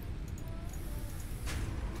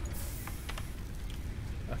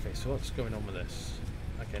 Okay, so what's going on with this?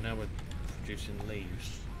 Okay, now we're producing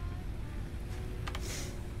leaves.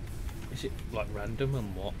 Is it like random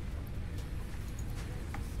and what?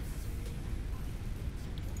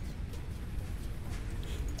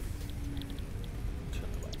 Turn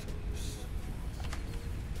the lights on.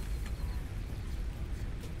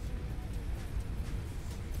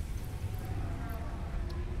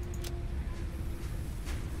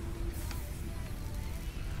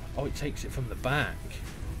 Oh, it takes it from the back.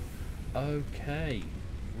 Okay,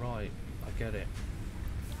 right, I get it.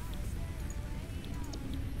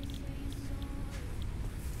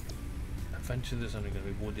 Eventually there's only going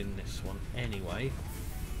to be wood in this one anyway,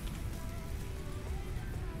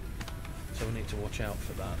 so we need to watch out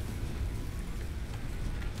for that.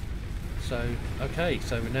 So, okay,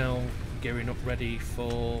 so we're now gearing up ready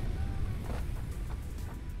for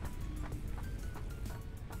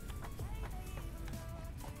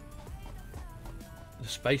the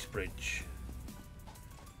space bridge.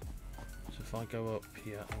 So if I go up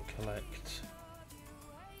here and collect,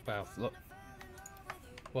 wow, look.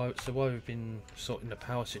 Well, so while we've been sorting the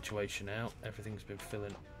power situation out, everything's been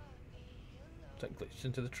filling. That glitched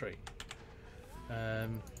into the tree. Yeah,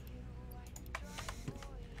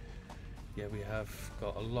 we have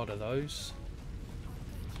got a lot of those,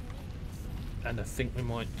 and I think we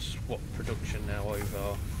might swap production now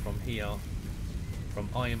over from here, from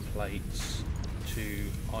iron plates to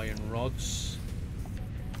iron rods.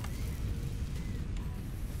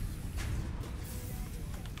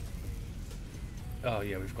 Oh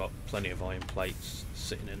yeah, we've got plenty of iron plates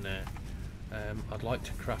sitting in there. I'd like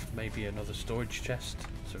to craft maybe another storage chest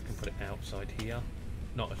so we can put it outside here.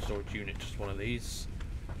 Not a storage unit, just one of these.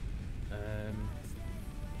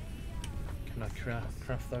 Can I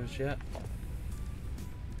craft those yet?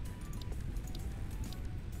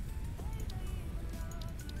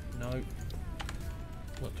 No.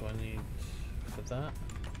 What do I need for that?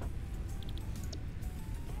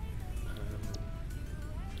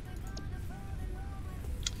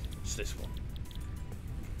 It's this one.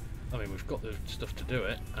 I mean, we've got the stuff to do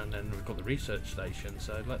it, and then we've got the research station,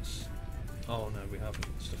 so let's... Oh no, we haven't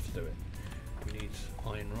got stuff to do it. We need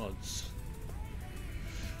iron rods.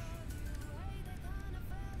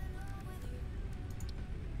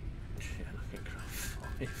 Yeah, I can craft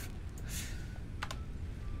 5.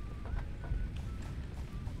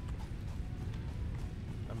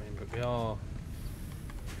 I mean, but we are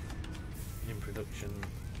in production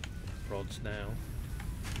rods now.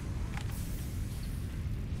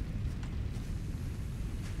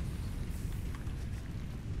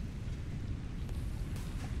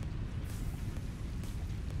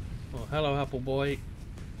 Oh, hello, Apple Boy.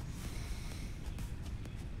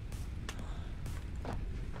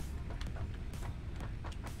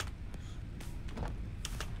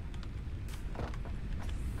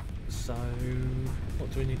 So,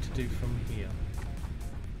 what do we need to do from here?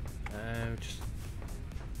 Just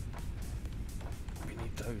we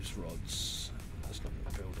need those rods. That's not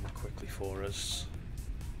going to build them quickly for us.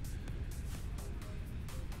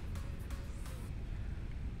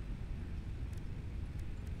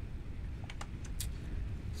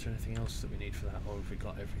 Is there anything else that we need for that, or have we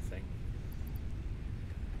got everything?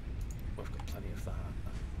 We've got plenty of that.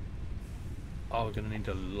 Oh, we're going to need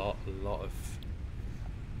a lot of...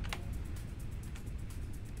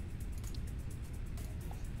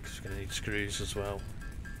 Because we're going to need screws as well.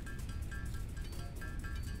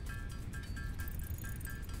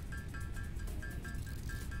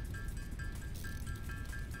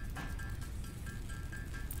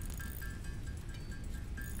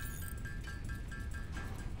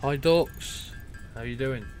 Hi Dorks, how you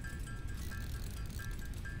doing?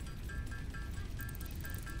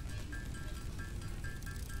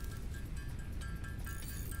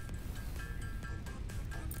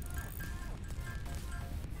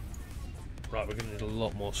 Right, we're going to need a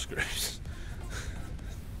lot more screws.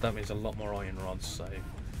 That means a lot more iron rods, so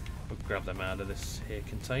we'll grab them out of this here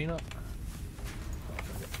container. Oh,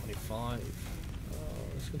 I've got 25. Oh,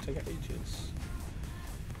 it's going to take ages.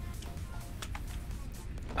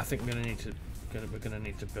 I think we're going to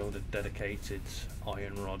need to build a dedicated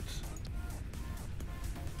iron rod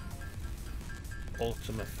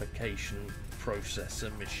ultimification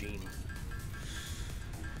processor machine.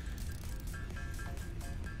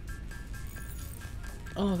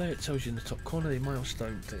 Oh, there it tells you in the top corner the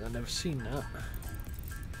milestone thing. I've never seen that.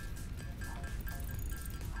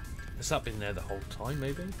 Has that been there the whole time,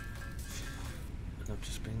 maybe? And I've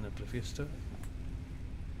just been oblivious to it.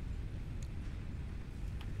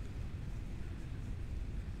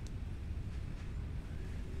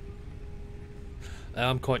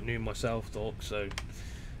 I'm quite new myself, Dork, so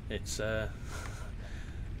it's this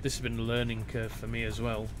has been a learning curve for me as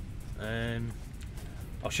well.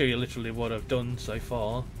 I'll show you literally what I've done so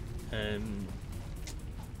far.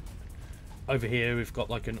 Over here we've got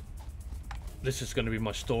like this is going to be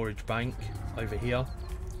my storage bank over here.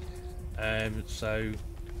 So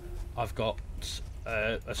I've got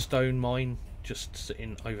a stone mine just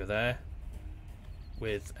sitting over there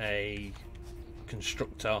with a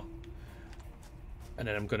constructor. And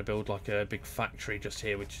then I'm going to build like a big factory just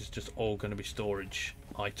here, which is just all going to be storage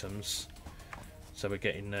items. So we're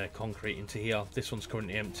getting concrete into here. This one's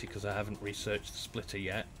currently empty because I haven't researched the splitter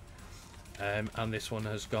yet. And this one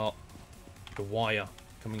has got the wire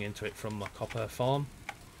coming into it from my copper farm.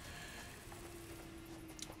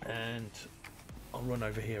 And I'll run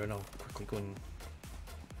over here and I'll quickly go and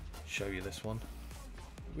show you this one.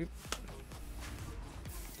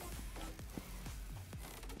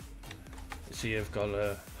 See, I've got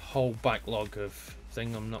a whole backlog of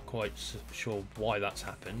thing. I'm not quite sure why that's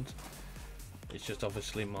happened. It's just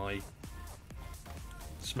obviously my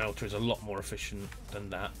smelter is a lot more efficient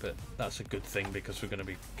than that, but that's a good thing because we're going to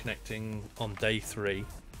be connecting on day 3.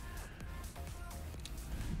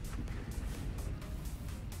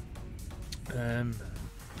 And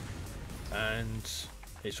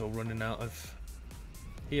it's all running out of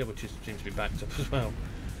here, which seems to be backed up as well.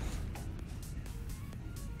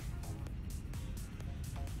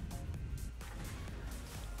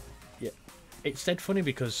 It's dead funny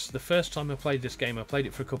because the first time I played this game, I played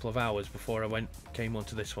it for a couple of hours before I came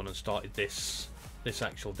onto this one and started this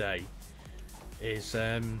actual day.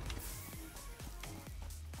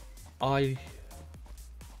 I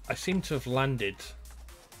seem to have landed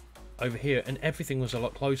over here and everything was a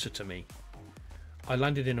lot closer to me. I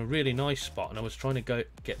landed in a really nice spot and I was trying to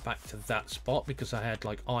get back to that spot because I had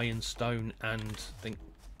like iron, stone and I think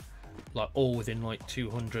like all within like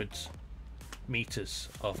 200 meters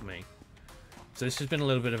of me. So this has been a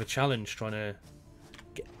little bit of a challenge trying to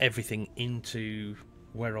get everything into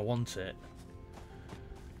where I want it.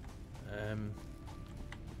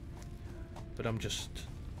 But I'm just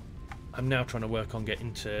I'm now trying to work on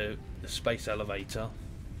getting to the space elevator,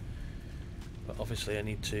 but obviously I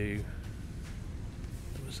need to.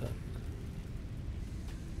 What was that?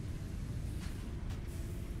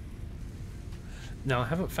 Now I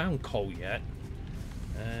haven't found coal yet.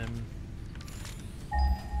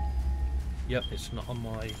 Yep, it's not on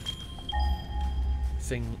my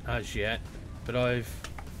thing as yet, but I've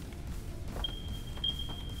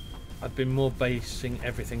been more basing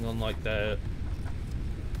everything on like the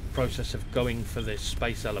process of going for this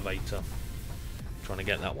space elevator. Trying to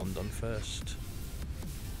get that one done first.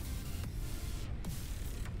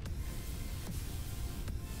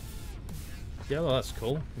 Yeah, well, that's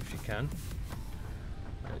cool if you can.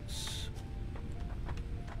 It's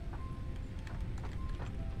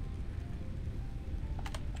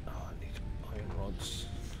I need iron rods.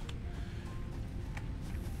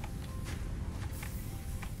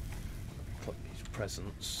 Put these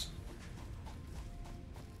presents.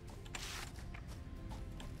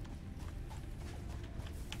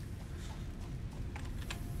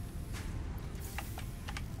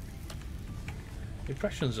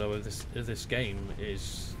 Impressions though of this game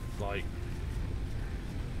is like,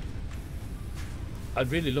 I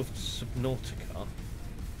really loved Subnautica,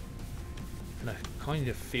 and I kind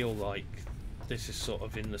of feel like this is sort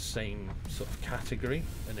of in the same sort of category,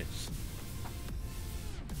 and it's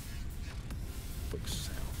look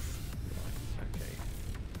south, right? Okay,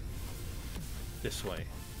 this way.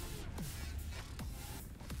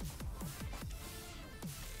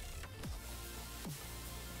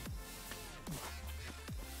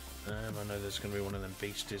 I know there's going to be one of them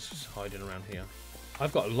beasties hiding around here.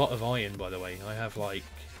 I've got a lot of iron, by the way. I have like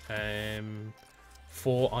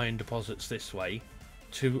 4 iron deposits this way,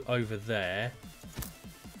 2 over there,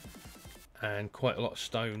 and quite a lot of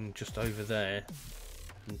stone just over there,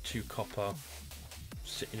 and 2 copper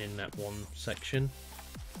sitting in that one section.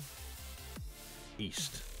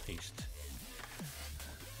 East.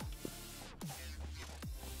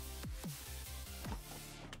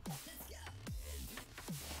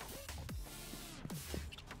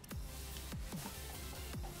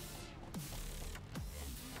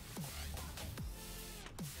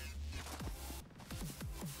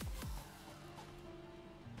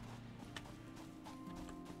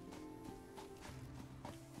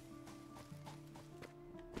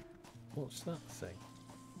 What's that thing?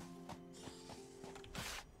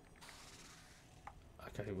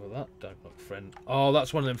 Okay, well that don't look friend. Oh,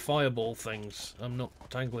 that's one of them fireball things. I'm not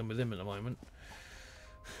tangling with him at the moment.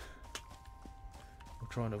 I'm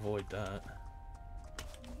trying to avoid that.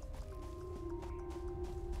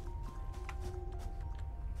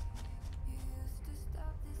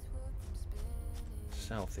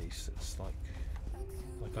 Southeast, it's like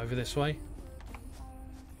over this way.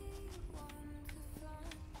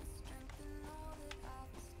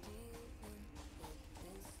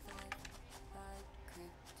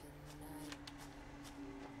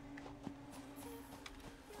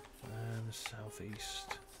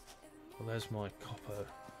 Southeast. Well, there's my copper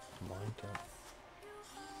mine.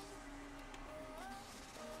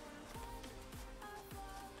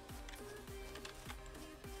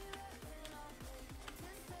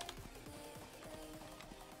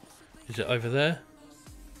 Is it over there?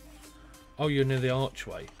 Oh, you're near the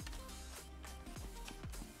archway.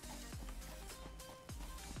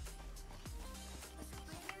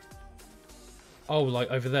 Oh, like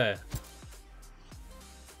over there.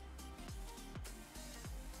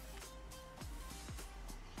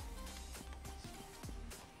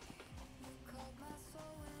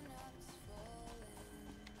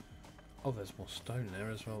 Oh, there's more stone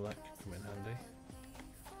there as well. That could come in handy.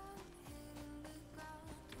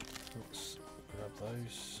 Let's grab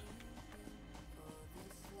those.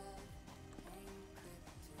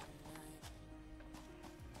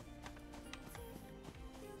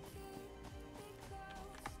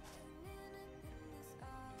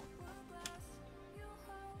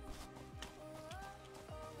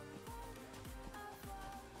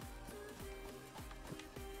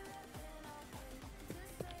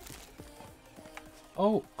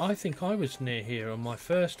 Oh, I think I was near here on my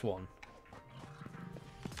first one.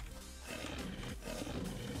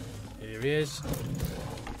 Here he is.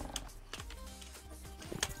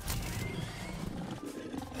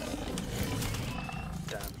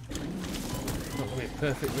 Damn. Not going to be a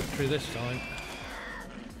perfect victory this time.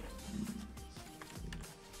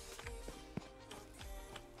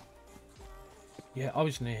 Yeah, I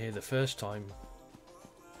was near here the first time.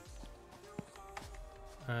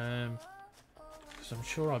 I'm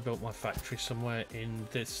sure I built my factory somewhere in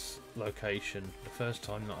this location the first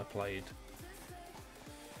time that I played.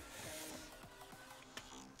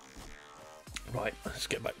 Right, let's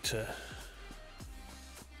get back to...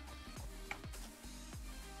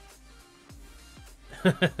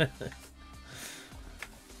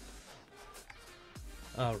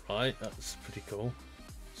 Alright, that's pretty cool.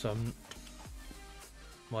 So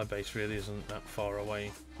my base really isn't that far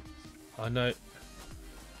away. I know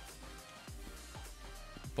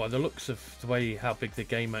by the looks of the way how big the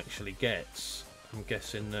game actually gets, I'm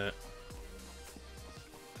guessing that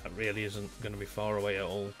that really isn't going to be far away at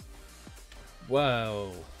all.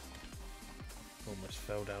 Wow, almost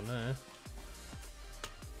fell down there.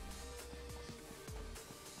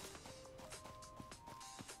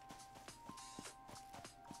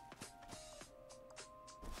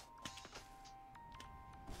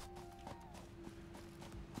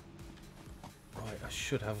 Right, I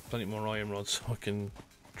should have plenty more iron rods so I can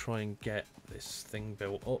try and get this thing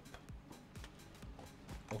built up.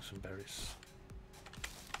 Awesome berries.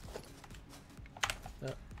 Ah,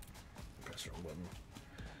 press the wrong button.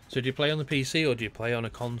 So do you play on the PC or do you play on a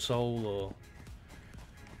console or?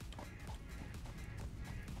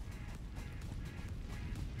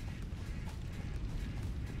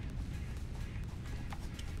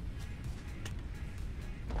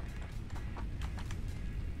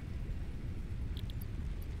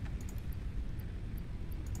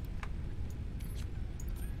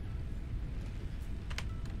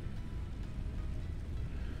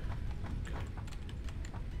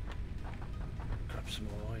 Grab some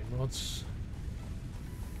more iron rods.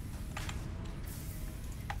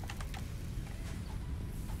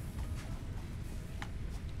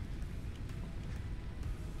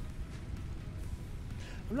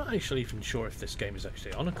 I'm not actually even sure if this game is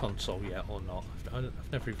actually on a console yet or not. I've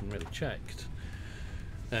never even really checked.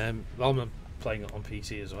 Well, I'm playing it on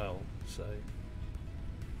PC as well, so.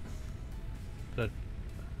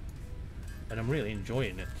 And I'm really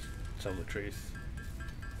enjoying it, to tell the truth.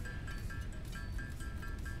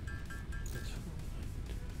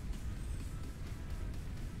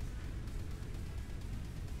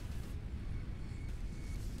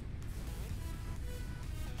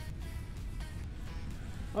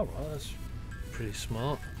 Oh well, that's pretty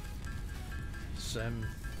smart. It's,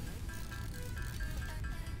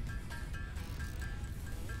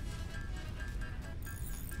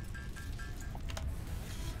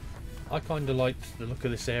 I kind of liked the look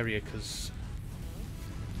of this area because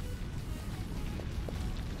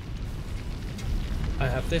I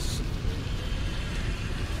have this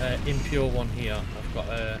impure one here. I've got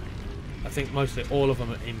I think mostly all of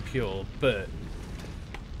them are impure, but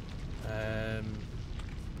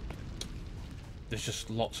there's just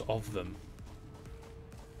lots of them.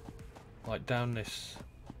 Like down this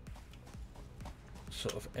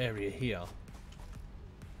sort of area here.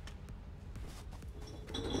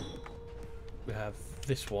 We have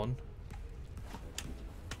this one,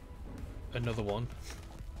 another one,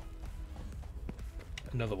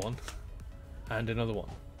 another one, and another one.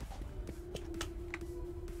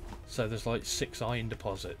 So there's like 6 iron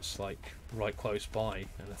deposits like right close by,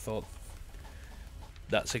 and I thought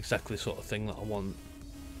that's exactly the sort of thing that I want.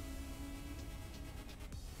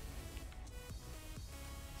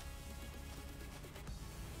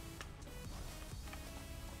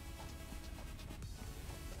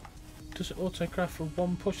 Does it auto-craft from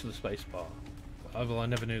one push of the spacebar? Oh, well, I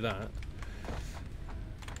never knew that.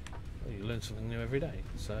 Well, you learn something new every day,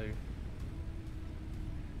 so...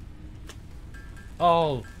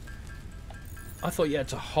 Oh! I thought you had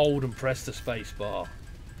to hold and press the spacebar.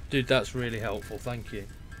 Dude, that's really helpful, thank you.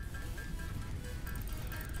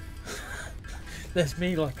 There's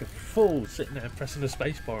me like a fool sitting there pressing the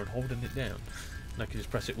spacebar and holding it down. And I can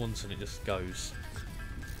just press it once and it just goes.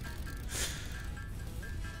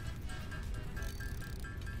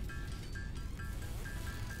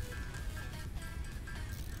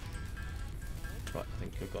 Right, I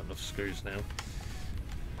think I've got enough screws now.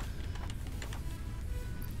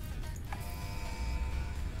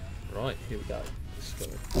 Right, here we go. Let's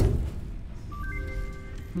go.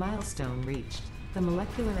 Milestone reached. The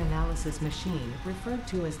molecular analysis machine, referred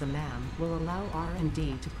to as the MAM, will allow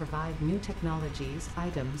R&D to provide new technologies,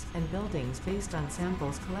 items, and buildings based on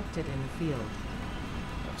samples collected in the field.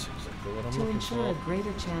 That's exactly what I'm To looking ensure a for.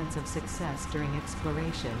 greater chance of success during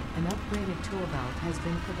exploration, an upgraded tool belt has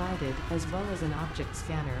been provided, as well as an object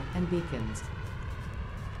scanner and beacons.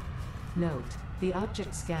 Note: the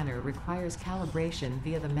object scanner requires calibration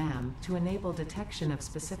via the MAM to enable detection of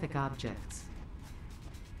specific objects.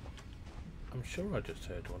 I'm sure I just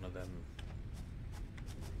heard one of them,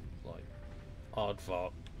 like,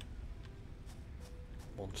 aardvark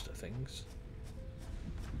monster things.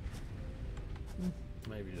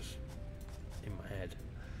 Maybe just in my head.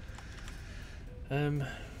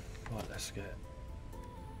 Right, let's get...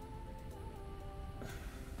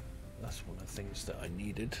 That's one of the things that I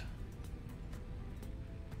needed.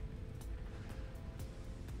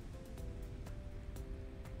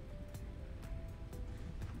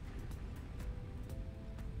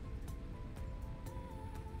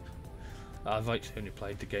 I've actually only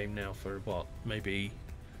played the game now for what, maybe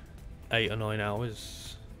 8 or 9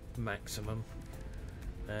 hours maximum,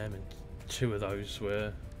 and 2 of those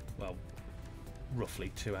were, well,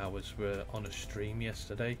 roughly 2 hours were on a stream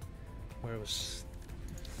yesterday, where I was,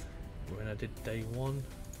 when I did day 1.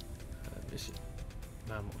 This is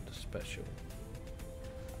Man Wonder Special.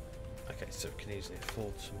 Okay, so we can easily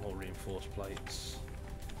afford some more reinforced plates.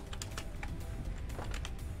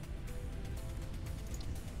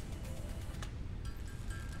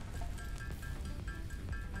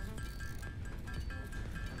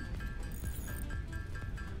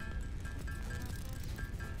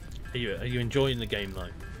 Are you enjoying the game though?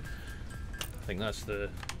 I think that's the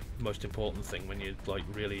most important thing when you like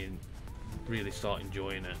really start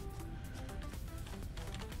enjoying it.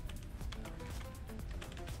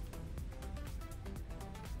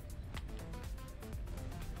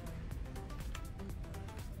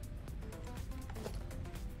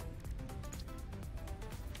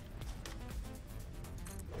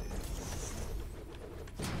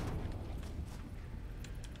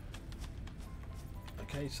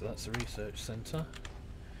 Okay, so that's the research centre.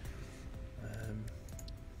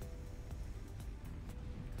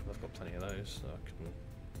 I've got plenty of those, so I can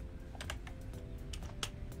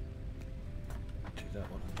do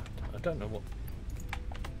that one. I don't know what.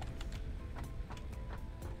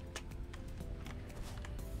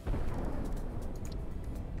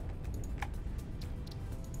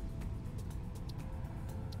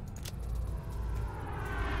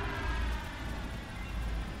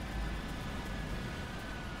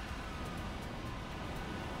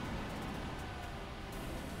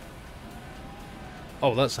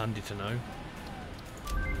 Oh, that's handy to know,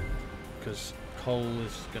 because coal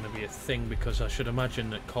is going to be a thing, because I should imagine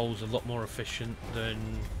that coal's a lot more efficient than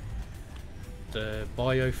the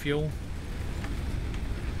biofuel.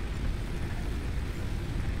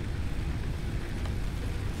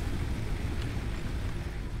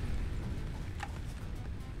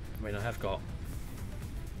 I mean, I have got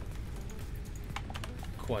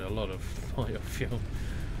quite a lot of biofuel.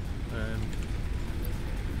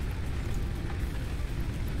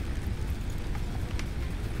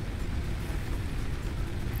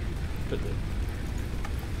 But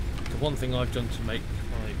the one thing I've done to make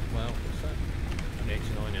my, well, what's that? Only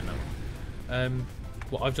 89 in now.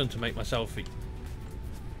 What I've done to make myself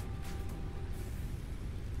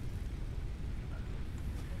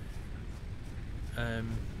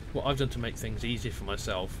what I've done to make things easy for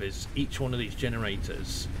myself is each one of these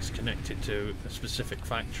generators is connected to a specific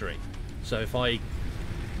factory. So if I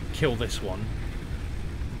kill this one,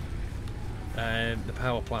 the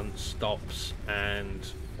power plant stops and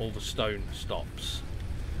all the stone stops.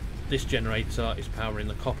 This generator is powering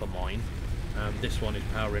the copper mine, and this one is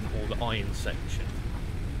powering all the iron section.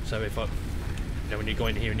 So if I, when you go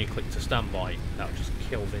in here and you click to standby, that'll just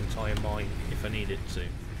kill the entire mine if I need it to.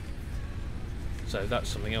 So that's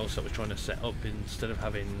something else I was trying to set up. Instead of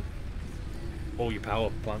having all your power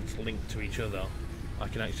plants linked to each other, I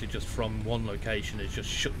can actually just from one location is just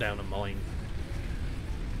shut down a mine.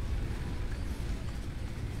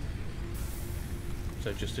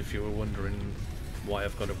 So just if you were wondering why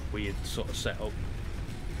I've got a weird sort of setup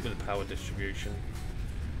with the power distribution.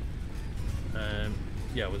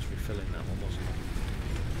 Yeah, I was refilling that one, wasn't I?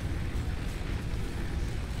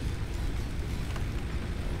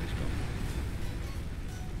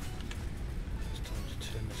 It's time to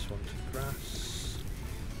turn this one to grass.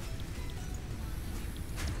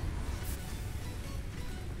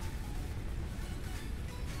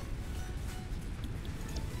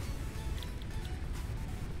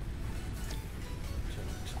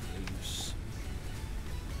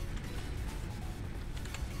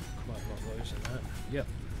 Yep.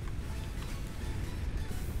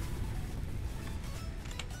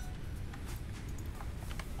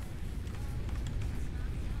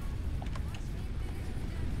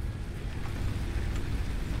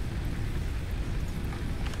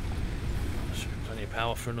 Should be plenty of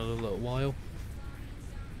power for another little while.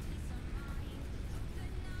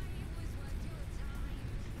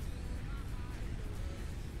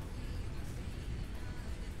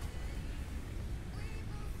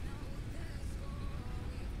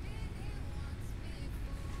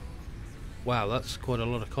 Wow, that's quite a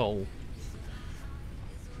lot of coal.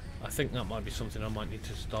 I think that might be something I might need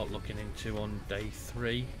to start looking into on day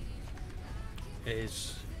 3.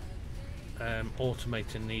 Is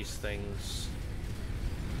automating these things.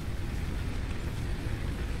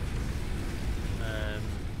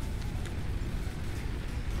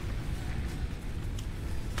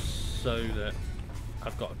 So that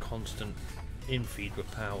I've got a constant in-feed with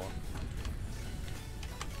power.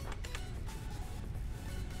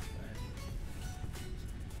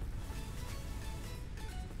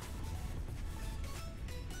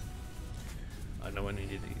 I know I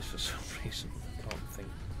needed these for some reason. I can't think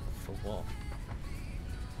for what.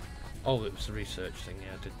 Oh, it was the research thing.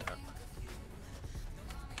 Yeah, I did that.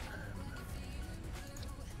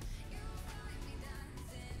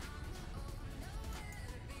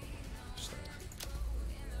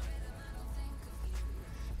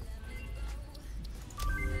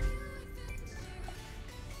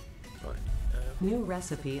 New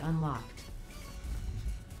recipe unlocked.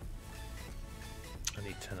 I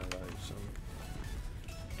need 10 of those.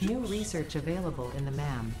 New research available in the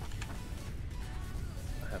MAM.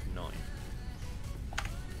 I have 9. Okay.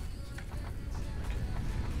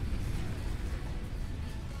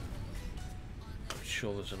 I'm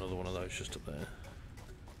sure there's another one of those just up there.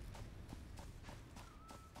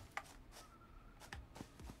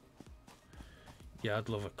 Yeah, I'd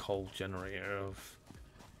love a coal generator of...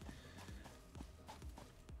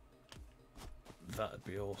 That'd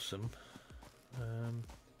be awesome.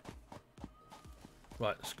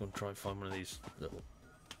 Right, let's go and try and find one of these little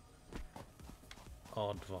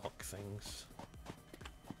aardvark things.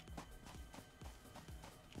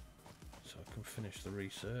 So I can finish the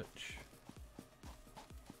research.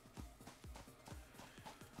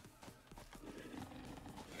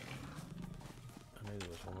 I knew there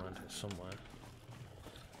was one around here somewhere.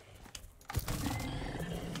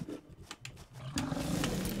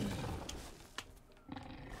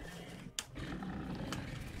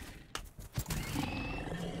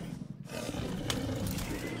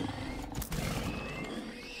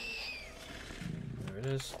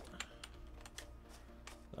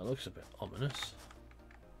 That looks a bit ominous.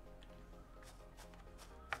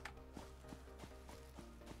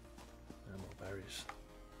 And more berries.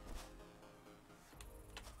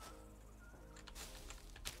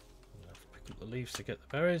 I'm gonna have to pick up the leaves to get the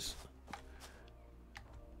berries.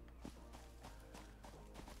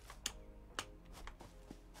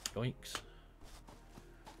 Yoinks.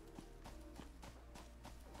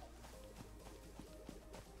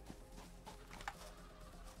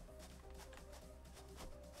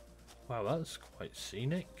 Wow, that's quite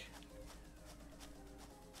scenic.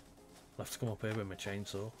 I'll have to come up here with my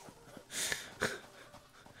chainsaw.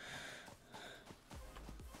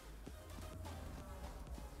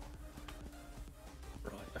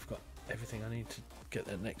 Right, I've got everything I need to get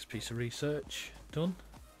that next piece of research done.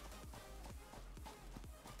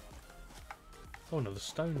 Oh, another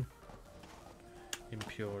stone.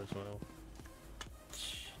 Impure as well.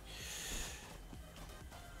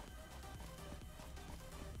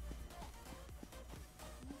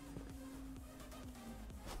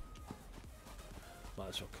 Might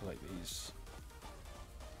as well collect these.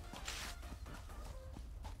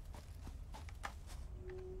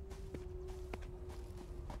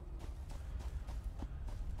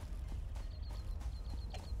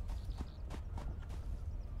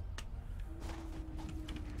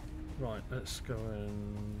 Right, let's go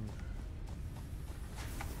and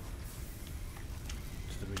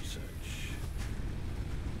to the research.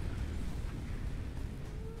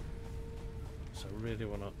 So I really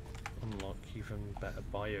want to unlock even better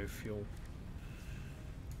biofuel.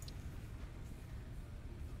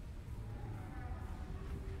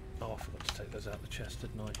 Oh, I forgot to take those out of the chest,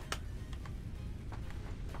 didn't I?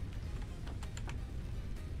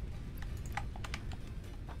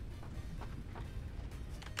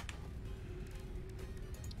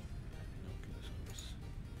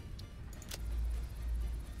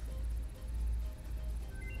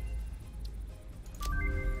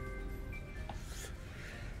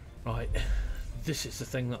 Right, this is the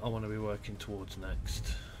thing that I want to be working towards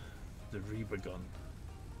next. The Reaper gun.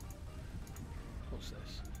 What's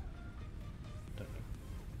this? Don't know.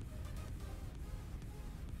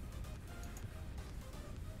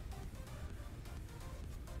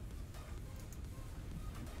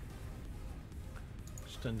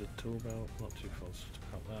 Extended tool belt, not too fussed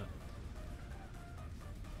about that.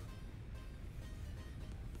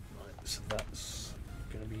 Right, so that's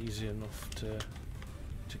going to be easy enough to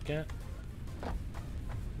get.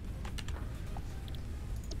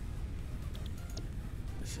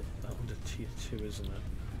 Is it under tier 2, isn't it?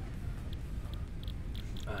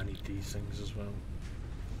 I need these things as well.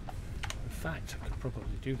 In fact, I could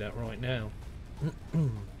probably do that right now. And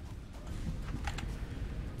then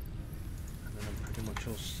I'm pretty much much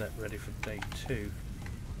all set, ready for day 2.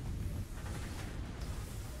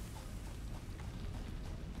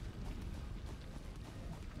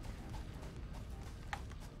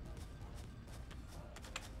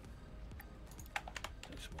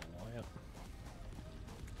 Take some more wire.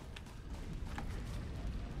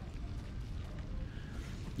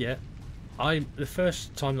 Yeah, the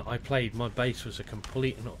first time that I played, my base was a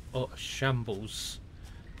complete and utter shambles.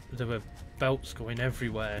 There were belts going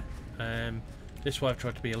everywhere. This way I've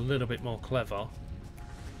tried to be a little bit more clever.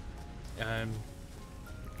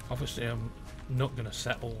 Obviously I'm not going to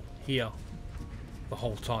settle here the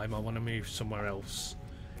whole time. I want to move somewhere else.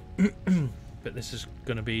 But this is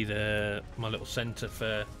going to be my little centre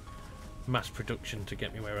for mass production to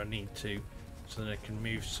get me where I need to, so that I can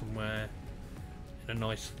move somewhere in a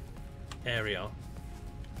nice area.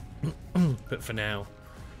 But for now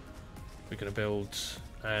we're going to build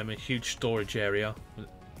a huge storage area.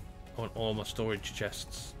 I want all my storage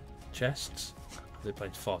chests. They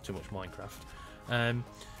played far too much Minecraft. I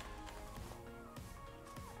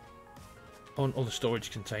want all the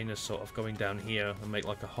storage containers sort of going down here and make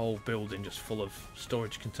like a whole building just full of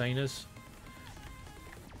storage containers.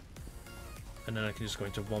 And then I can just go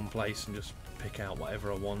into one place and just pick out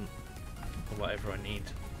whatever I want or whatever I need.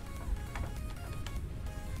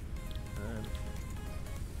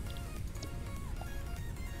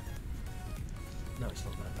 No, it's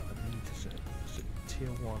not that I need to set. It's a tier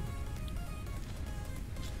 1.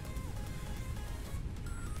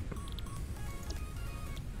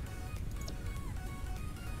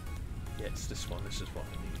 Yeah, it's this one. This is what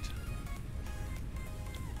I need.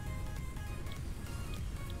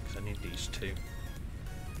 Because I need these 2.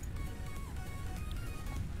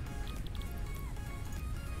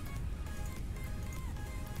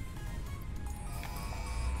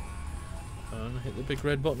 And hit the big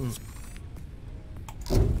red button.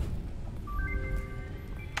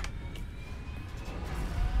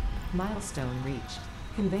 Milestone reached.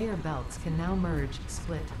 Conveyor belts can now merge,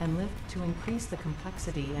 split, and lift to increase the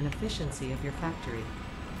complexity and efficiency of your factory.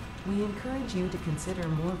 We encourage you to consider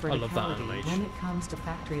more verticality when it comes to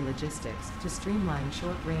factory logistics to streamline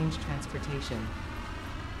short-range transportation.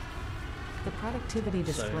 The productivity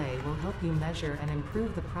display will help you measure and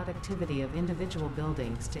improve the productivity of individual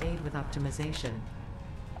buildings to aid with optimization.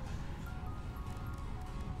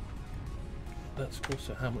 That's cool.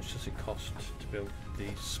 So how much does it cost to build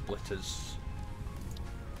these splitters?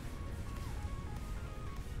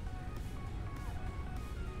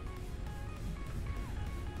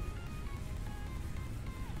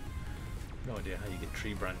 No idea how you get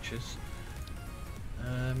tree branches. So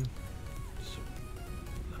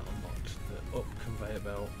that unlocked the up conveyor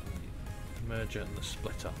belt, the merger and the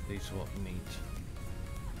splitter. These are what we need.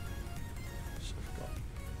 So we've got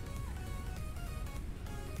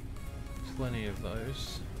plenty of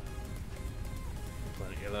those.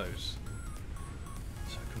 Plenty of those.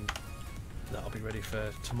 So that'll be ready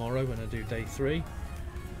for tomorrow when I do day 3.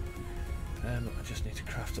 I just need to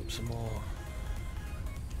craft up some more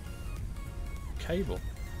cable.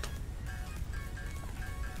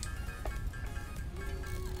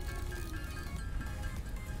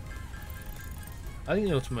 I think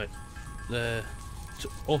to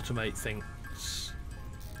automate things,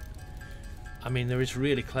 I mean, there is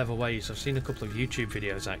really clever ways. I've seen a couple of YouTube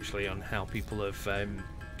videos actually on how people have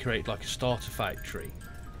created like a starter factory,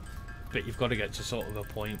 but you've got to get to sort of a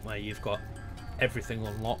point where you've got everything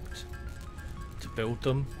unlocked to build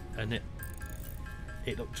them, and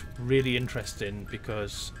it looked really interesting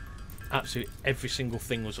because absolutely every single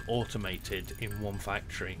thing was automated in one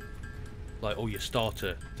factory. Like all your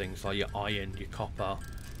starter things, like your iron, your copper,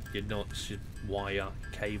 your nuts, your wire,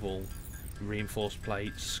 cable, reinforced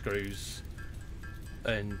plates, screws,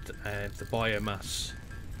 and the biomass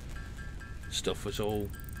stuff was all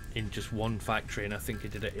in just one factory. And I think it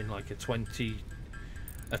did it in like a 12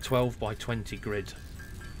 by 20 grid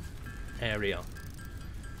area.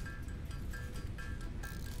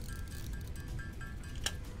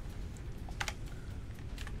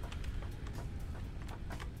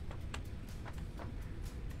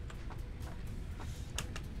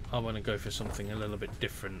 I want to go for something a little bit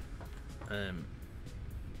different.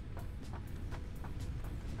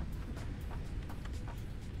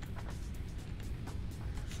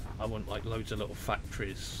 I want like loads of little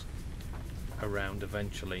factories around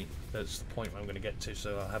eventually. That's the point where I'm going to get to.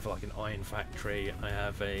 So I have like an iron factory, I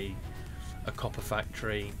have a copper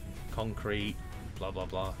factory, concrete, blah blah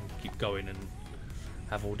blah, and keep going and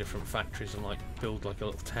have all different factories and like build like a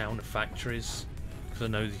little town of factories. Because I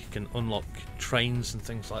know that you can unlock trains and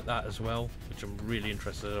things like that as well, which I'm really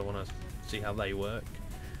interested in. I want to see how they work,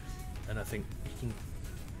 and I think you can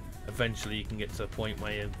eventually you can get to the point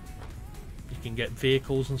where you can get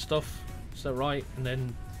vehicles and stuff. Is that right? And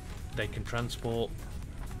then they can transport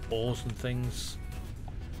ores and things.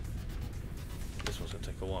 This one's going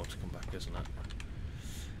to take a while to come back, isn't it?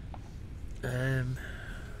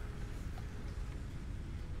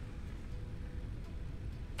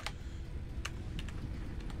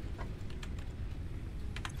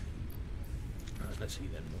 Right, let's see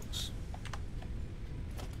then what's...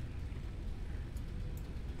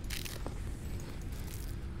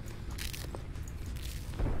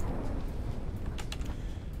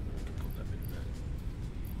 Put them in there.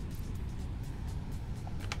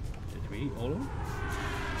 Did we eat all of them?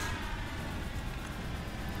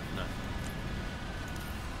 No.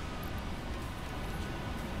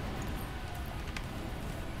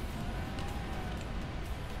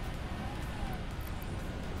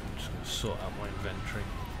 I'm just going to sort out my inventory.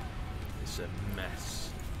 It's a mess.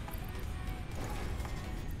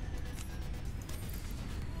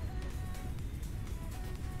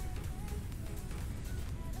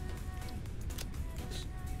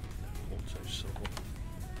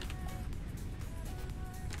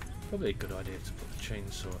 Probably a good idea to put the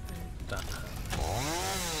chainsaw in that hand.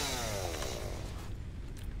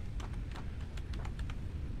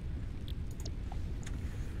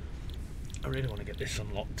 I really want to get this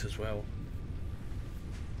unlocked as well.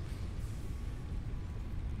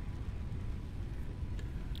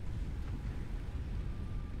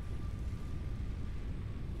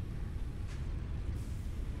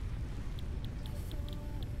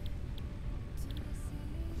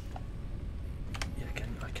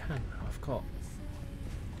 I've got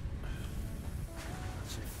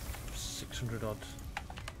 600 odd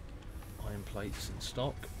iron plates in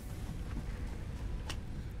stock.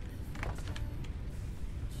 Let's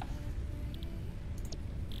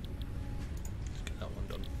get that one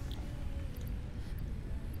done.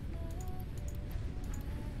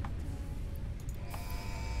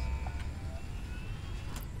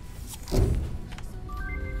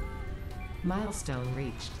 Milestone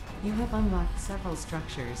reached. You have unlocked several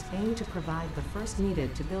structures aimed to provide the first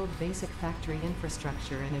needed to build basic factory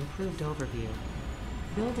infrastructure and improved overview.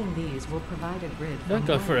 Building these will provide a grid for Don't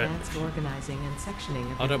go more for it. advanced organizing and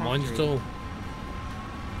sectioning of I your don't mind factory. at all.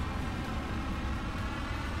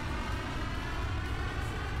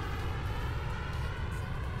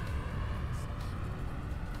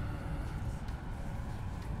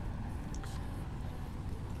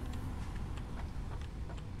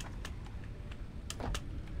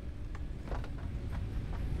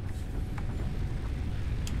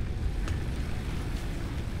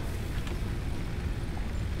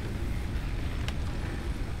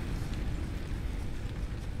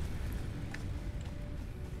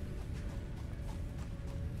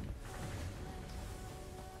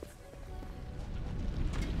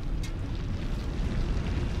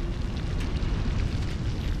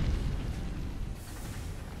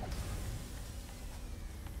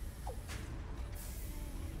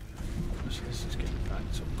 So this is getting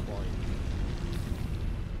backed up quite.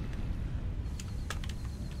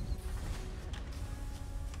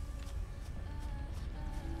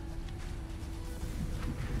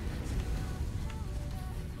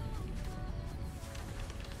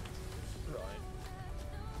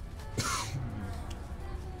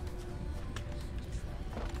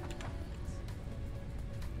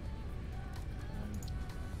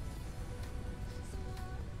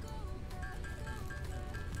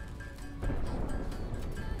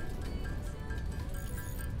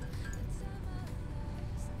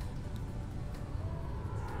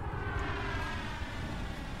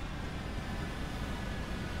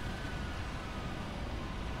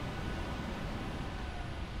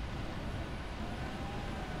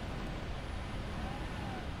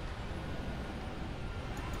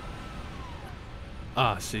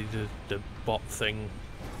 Ah, see the bot thing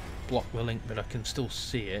blocked the link, but I can still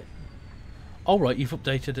see it. All right, you've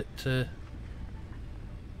updated it to.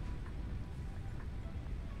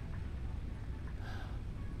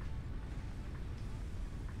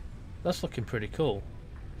 That's looking pretty cool.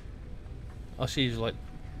 I see you've like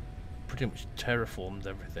pretty much terraformed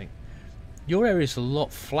everything. Your area's a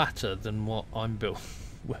lot flatter than what I'm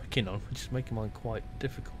working on, which is making mine quite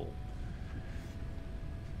difficult.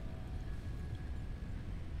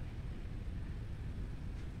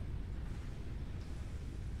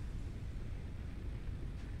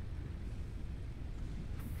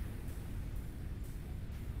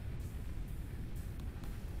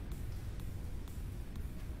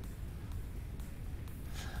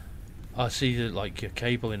 I see that like your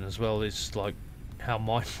cabling as well is like how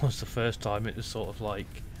mine was the first time. It was sort of like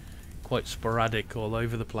quite sporadic all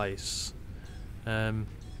over the place.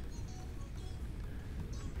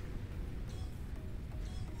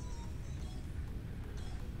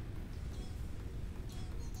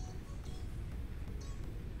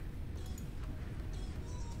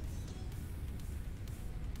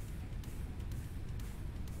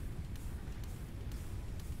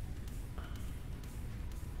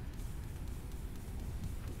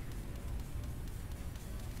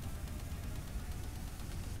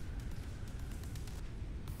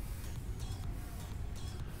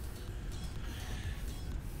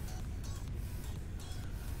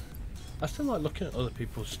 I still like looking at other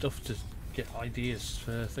people's stuff to get ideas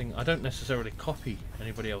for things. I don't necessarily copy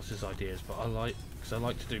anybody else's ideas, but I like, because I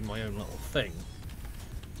like to do my own little thing.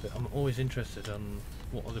 But I'm always interested on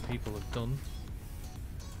what other people have done.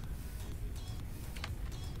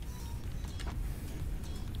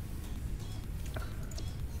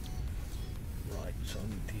 Right, so I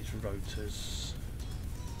need these rotors.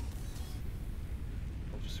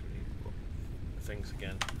 Obviously we need things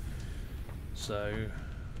again. So,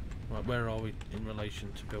 right, where are we in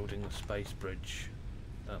relation to building the space bridge?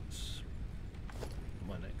 That's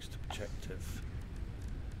my next objective.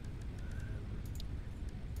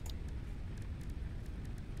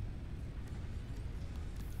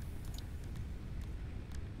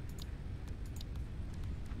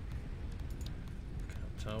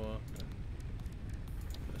 Tower.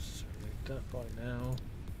 Let's need that by now.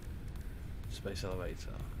 Space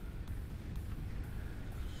elevator.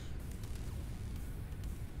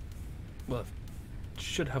 Well,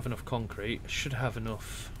 should have enough concrete. Should have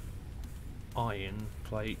enough iron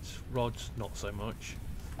plates. Rods, not so much.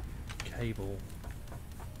 Cable.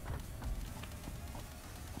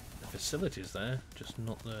 The facility's there, just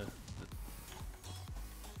not the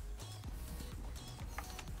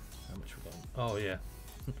how much we got? Oh yeah.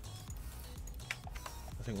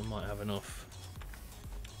 I think we might have enough.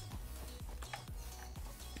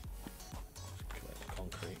 Collect the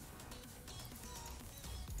concrete.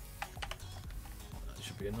 That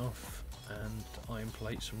should be enough. And iron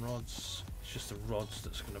plates and rods. It's just the rods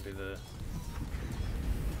that's going to be the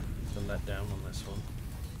letdown on this one.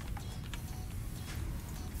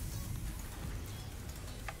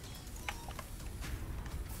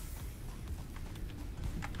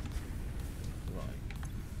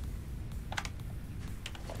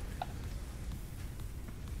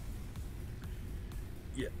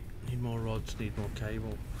 More rods, need more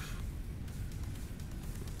cable.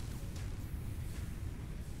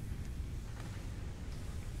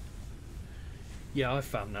 Yeah, I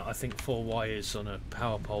found that. I think 4 wires on a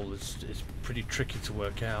power pole is pretty tricky to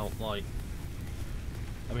work out. Like,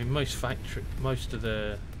 I mean, most of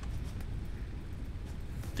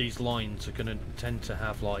these lines are going to tend to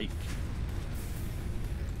have like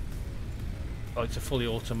to fully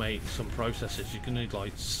automate some processes. You're going to need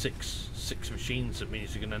like six machines. That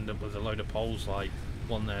means you're going to end up with a load of poles, like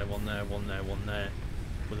one there, one there, one there, one there,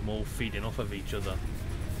 with them all feeding off of each other.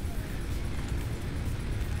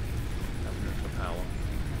 Having enough of power.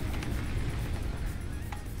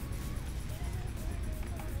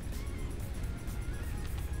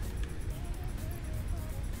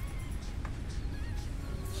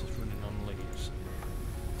 This is running on leaves.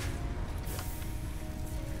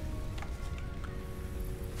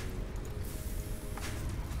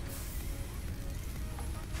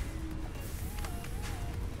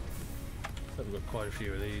 We've got quite a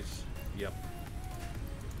few of these. Yep.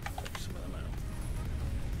 Take some of them out.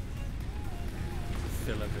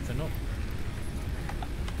 Fill everything up.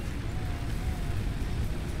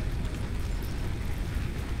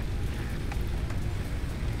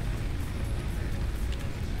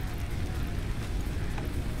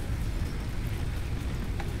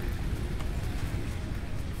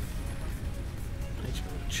 I need to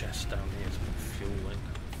put a chest down here to put fuel in.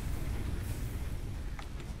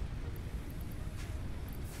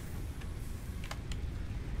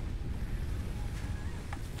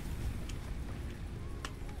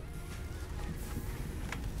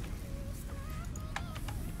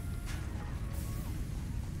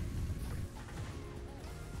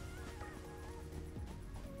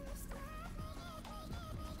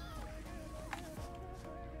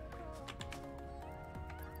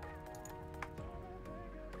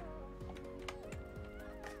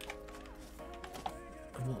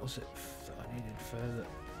 What was it that I needed for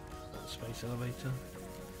that space elevator?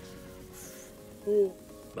 Oh,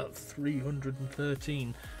 about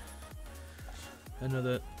 313.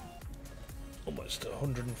 Another almost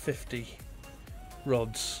 150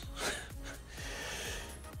 rods.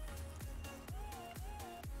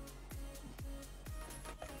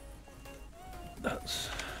 That's.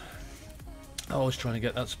 I was trying to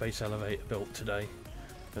get that space elevator built today,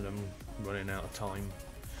 and I'm running out of time.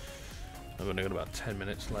 I've only got about 10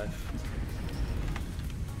 minutes left.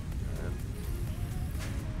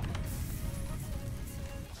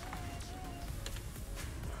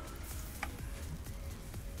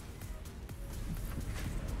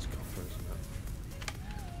 That's copper, isn't it?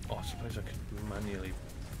 Oh, I suppose I could manually.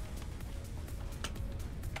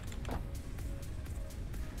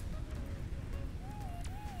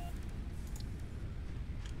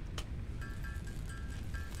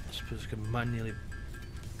 I suppose I could manually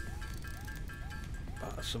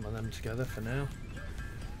batter some of them together for now.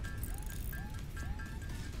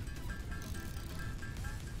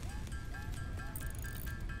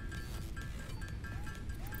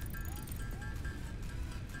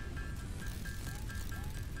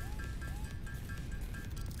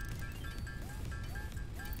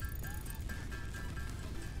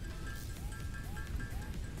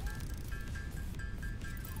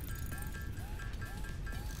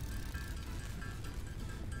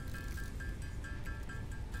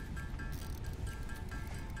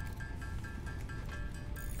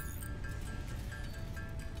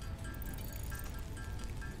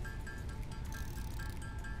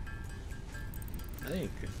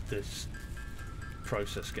 think this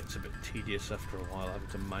process gets a bit tedious after a while, having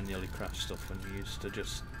to manually craft stuff when you used to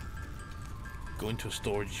just go into a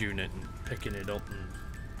storage unit and picking it up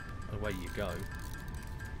and away you go.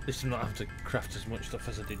 At least I'm not having to craft as much stuff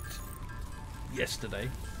as I did yesterday.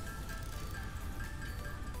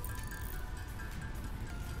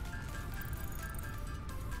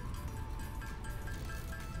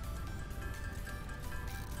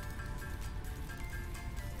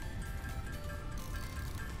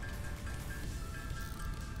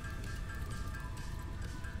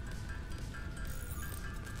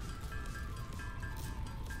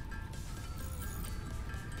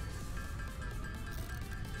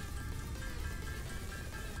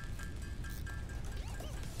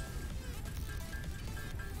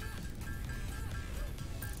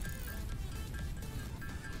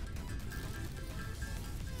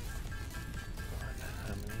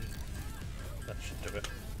 Do it.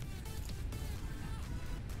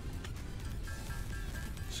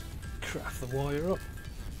 Just craft the wire up.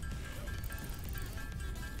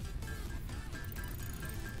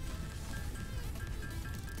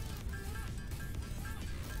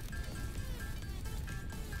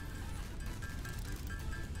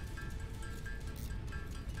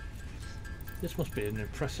 This must be an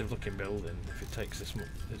impressive looking building if it takes this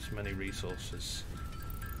many resources.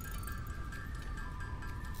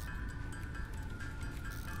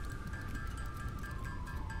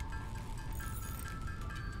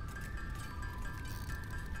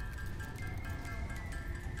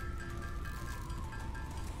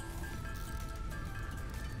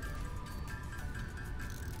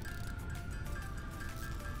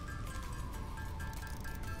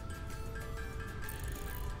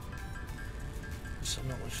 So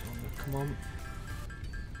not much longer. Come on.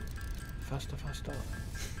 Faster, faster.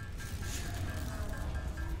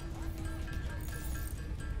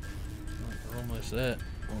 Right, we're almost there.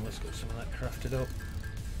 Almost got some of that crafted up.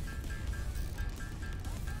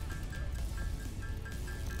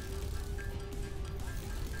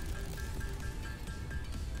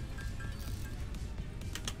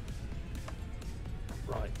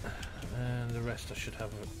 Right, and the rest I should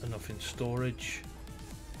have enough in storage.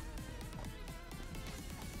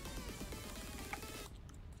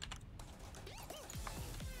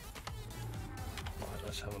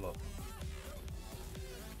 Let's have a look.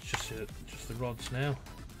 It's just the rods now.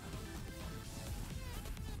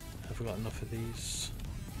 Have we got enough of these?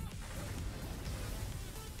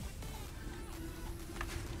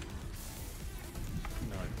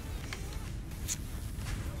 No.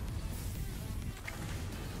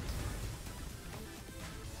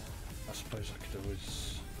 I suppose I could always...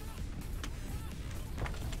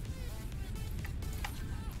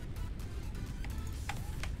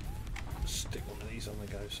 stick one of these on the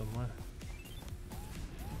go somewhere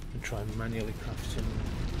and try and manually craft some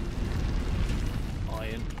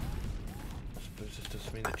iron. I suppose this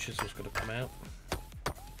doesn't mean the chisel's got to come out.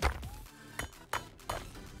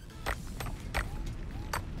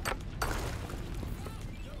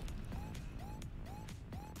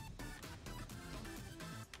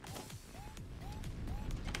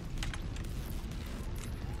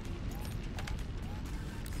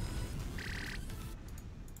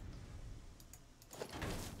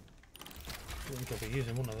 I think I'll be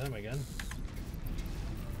using one of them again.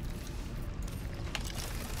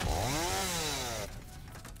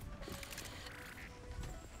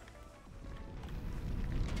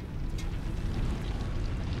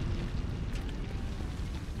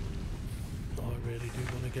 I really do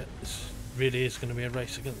want to get this. Really is going to be a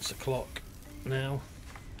race against the clock now.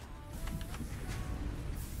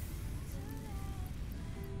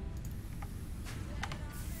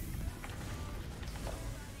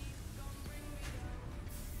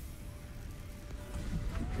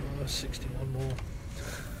 Oh, 61 more.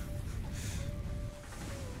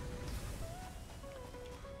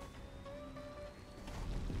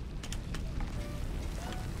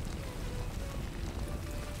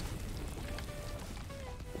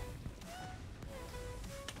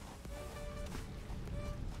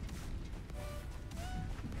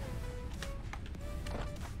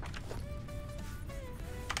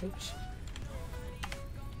 Oops.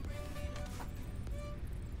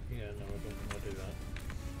 Yeah, no, I don't want to do that.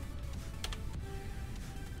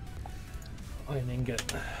 Iron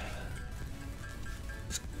ingot.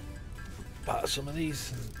 Let's batter some of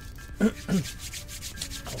these. I want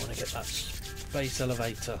to get that space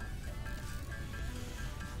elevator.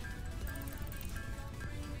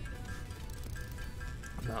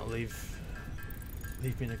 And that'll leave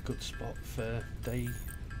me in a good spot for day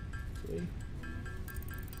 3.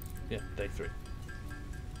 Yeah, day 3.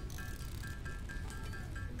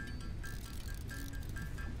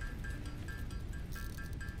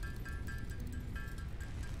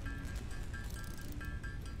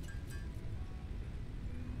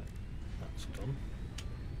 that's done.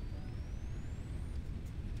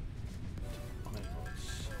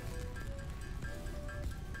 Ions.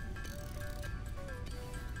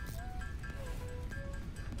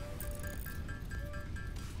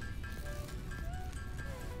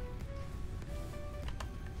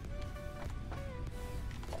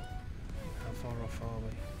 How far off are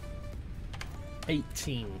we?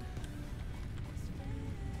 18.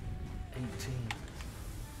 18.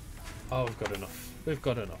 Oh, we've got enough. We've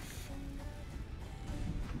got enough.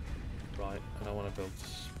 Right, and I want to build a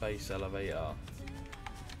space elevator.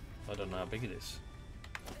 I don't know how big it is.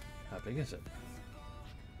 How big is it?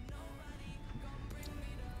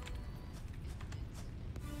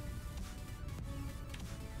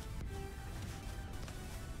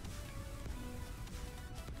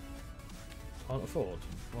 Can't afford?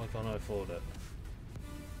 Why can't I afford it?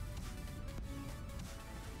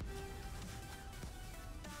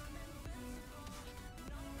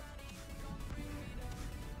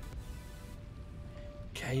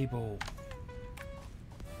 Cable.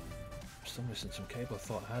 I'm still missing some cable. I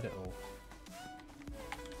thought I had it all.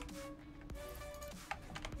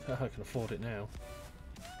 I can afford it now.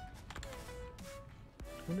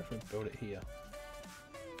 I wonder if I can build it here.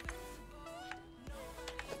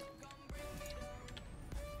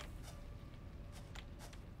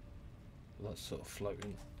 That's sort of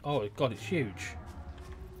floating. Oh god, it's huge.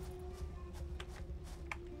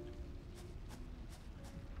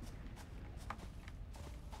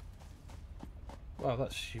 Wow,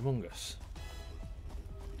 that's humongous.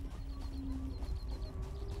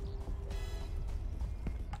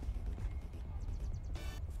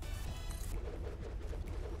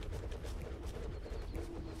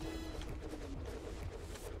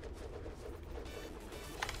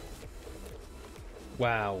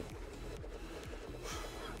 Wow.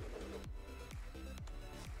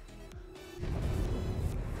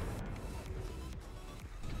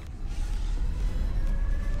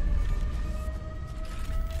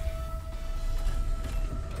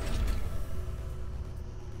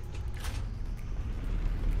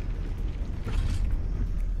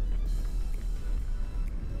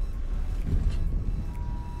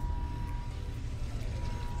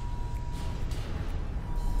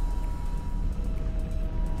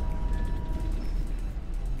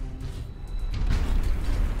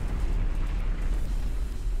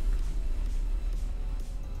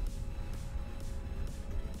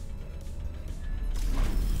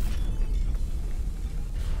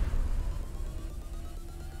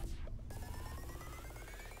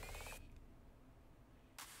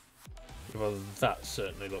 Well, that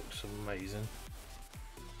certainly looks amazing.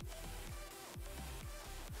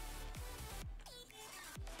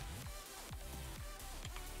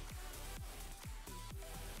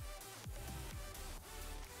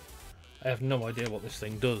 I have no idea what this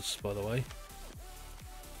thing does, by the way.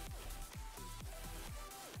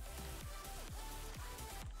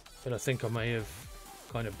 But I think I may have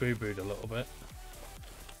kind of boo-booed a little bit.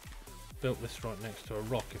 Built this right next to a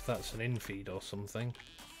rock, if that's an infeed or something.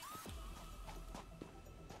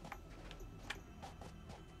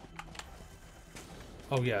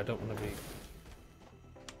 Oh yeah, I don't want to be...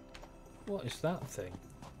 What is that thing?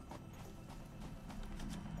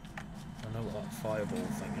 I know what that fireball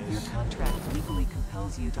thing is. Your contract legally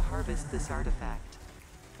compels you to harvest this artifact.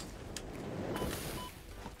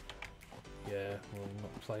 Yeah, we'll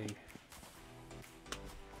not play...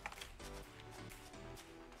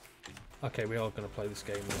 Okay, we are going to play this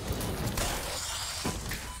game.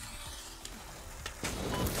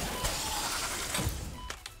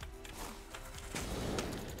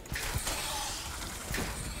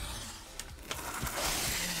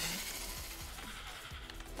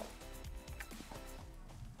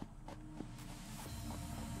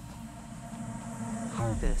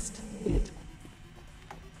 Harvest it.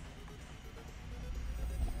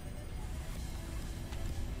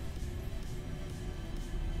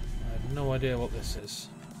 I have no idea what this is.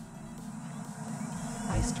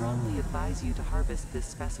 I strongly advise you to harvest this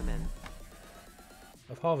specimen.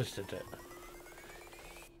 I've harvested it.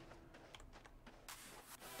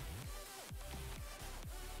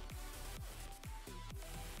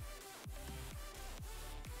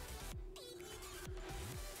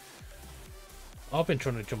 I've been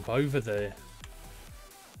trying to jump over the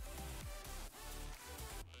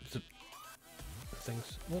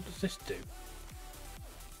things. What does this do?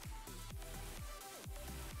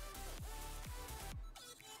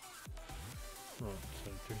 Right,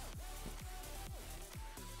 so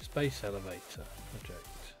space elevator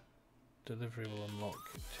project. Delivery will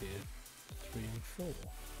unlock tier 3 and 4.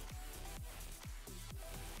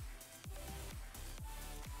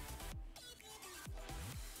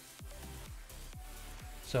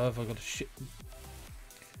 So have I got to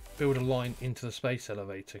build a line into the space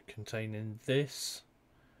elevator containing this,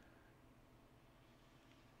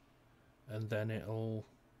 and then it'll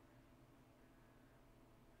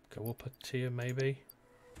go up a tier maybe.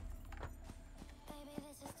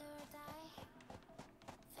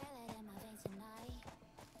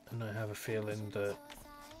 And I have a feeling that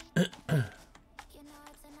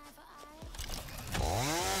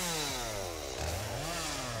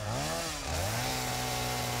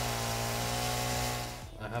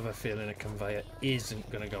a conveyor isn't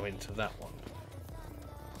going to go into that one.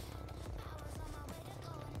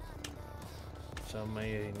 So I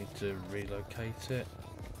may need to relocate it.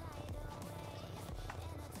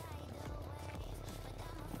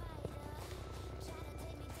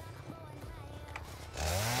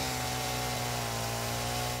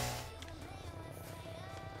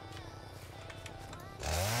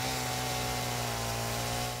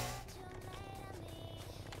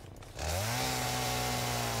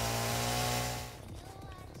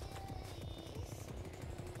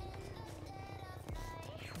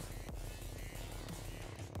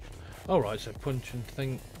 Alright, so punch and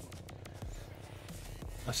thing.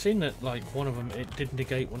 I seen that like one of them, it did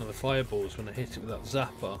negate one of the fireballs when I hit it with that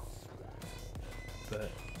zapper,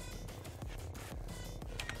 but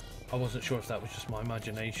I wasn't sure if that was just my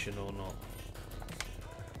imagination or not.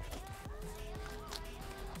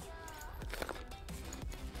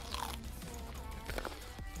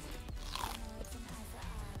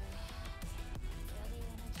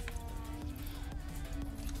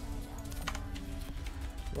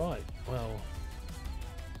 Right, well,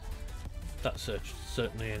 that's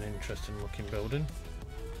certainly an interesting looking building.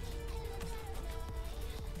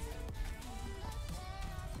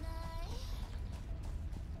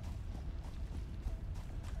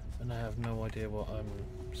 And I have no idea what I'm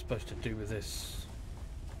supposed to do with this.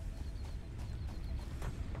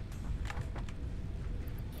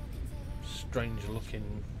 Strange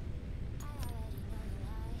looking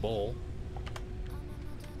ball.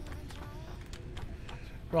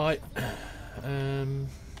 Right,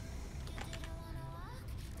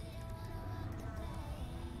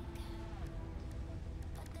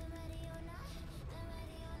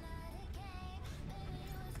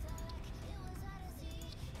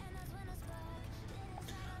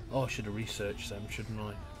 oh, I should have researched them, shouldn't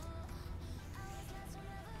I?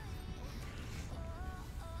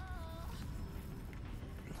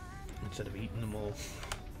 Instead of eating them all.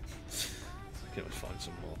 I can always find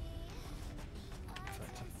some more. In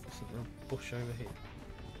fact, isn't there a bush over here?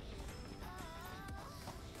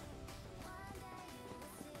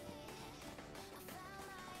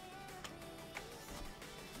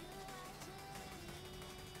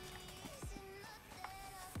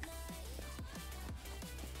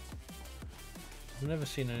 I've never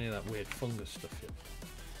seen any of that weird fungus stuff yet.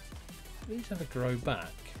 Do these ever grow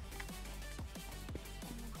back?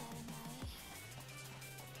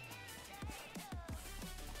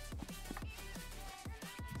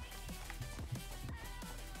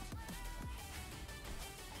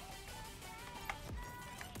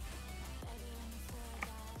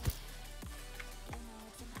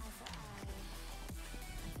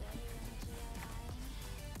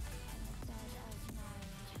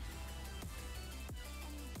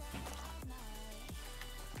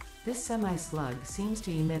 This semi-slug seems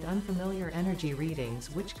to emit unfamiliar energy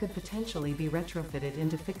readings which could potentially be retrofitted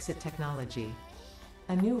into Fixit technology.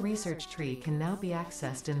 A new research tree can now be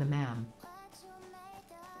accessed in the MAM.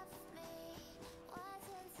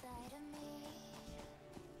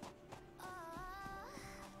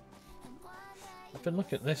 I've been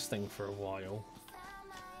looking at this thing for a while,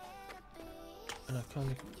 and I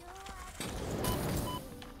kind of...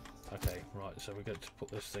 Okay, right, so we get to put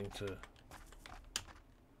this thing to...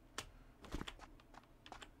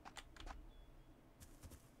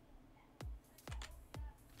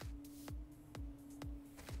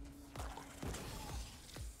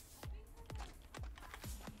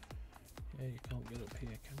 Yeah, you can't get up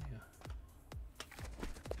here, can you?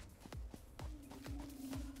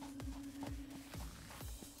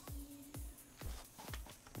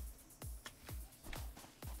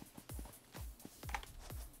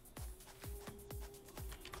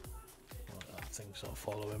 Right, that thing's not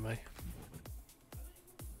following me.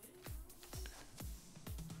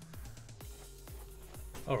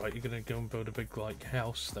 Alright, you're gonna go and build a big like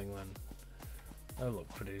house thing then. That look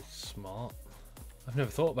pretty smart. I've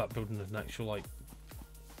never thought about building an actual like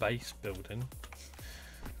base building.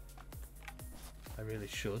 I really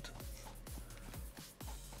should.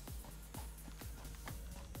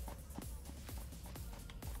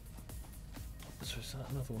 So is that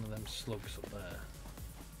another one of them slugs up there?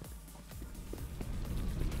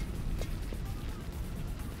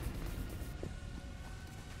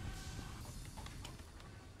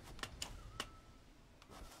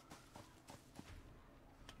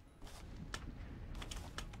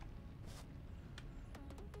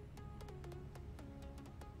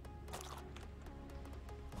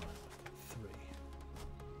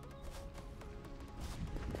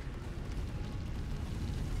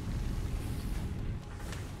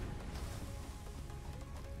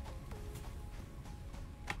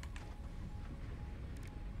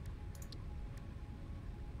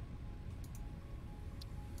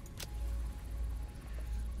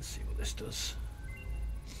 this does.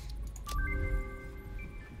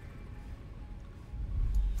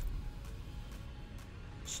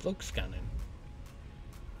 Slug scanning.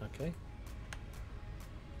 Okay.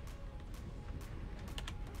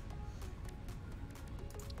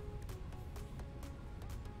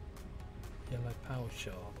 Yellow power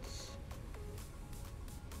shards.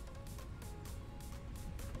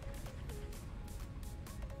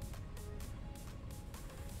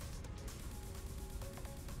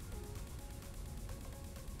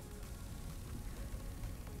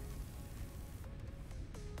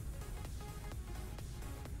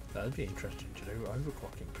 That'd be interesting to do,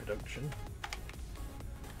 overclocking production.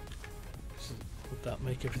 So would that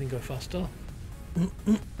make everything go faster? I'm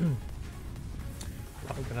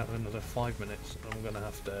going to have another 5 minutes and I'm going to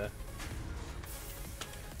have to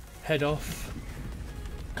head off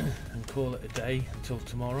and call it a day until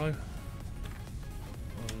tomorrow.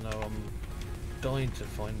 Oh no, I'm dying to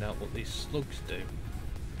find out what these slugs do.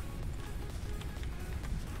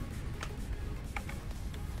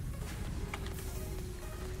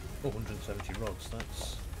 Oh, 170 rods,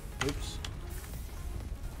 that's... oops.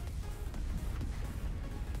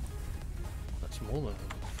 That's more than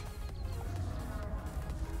enough.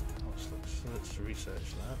 Oh, let's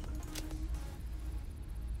research that.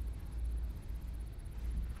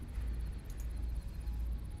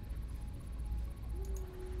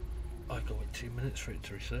 I got like 2 minutes for it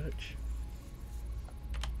to research.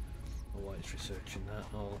 Oh, while it's researching that,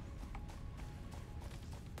 I'll...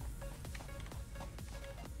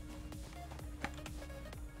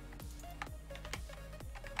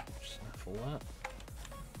 snaffle that.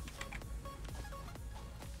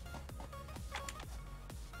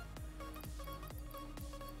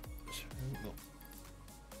 So we haven't got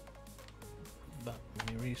that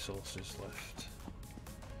many resources left.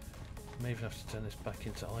 May even have to turn this back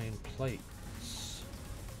into iron plates.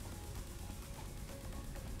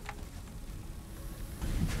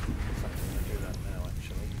 In fact, I'm going to do that now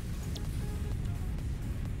actually.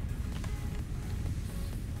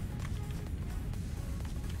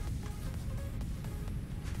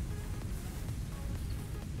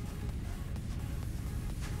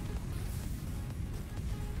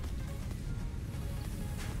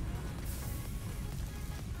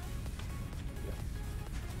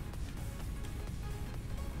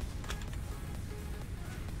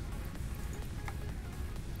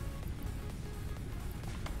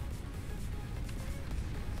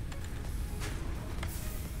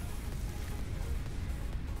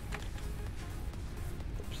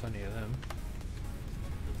 Plenty of them.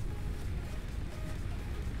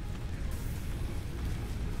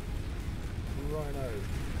 Righto.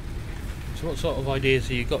 So what sort of ideas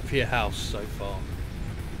have you got for your house so far?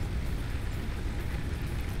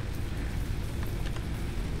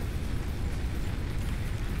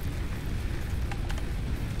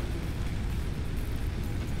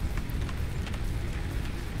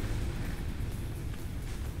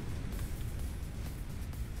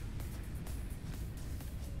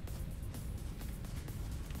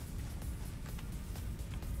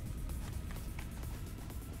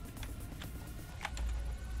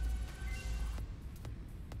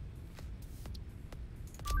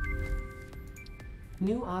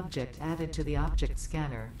 New object added to the object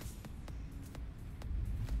scanner.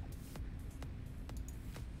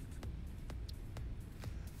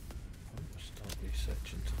 Start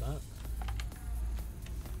researching to that.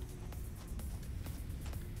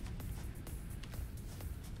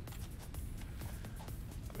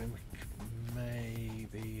 I mean, we could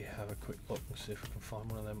maybe have a quick look and see if we can find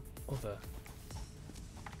one of them other...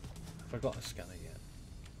 Have I got a scanner yet?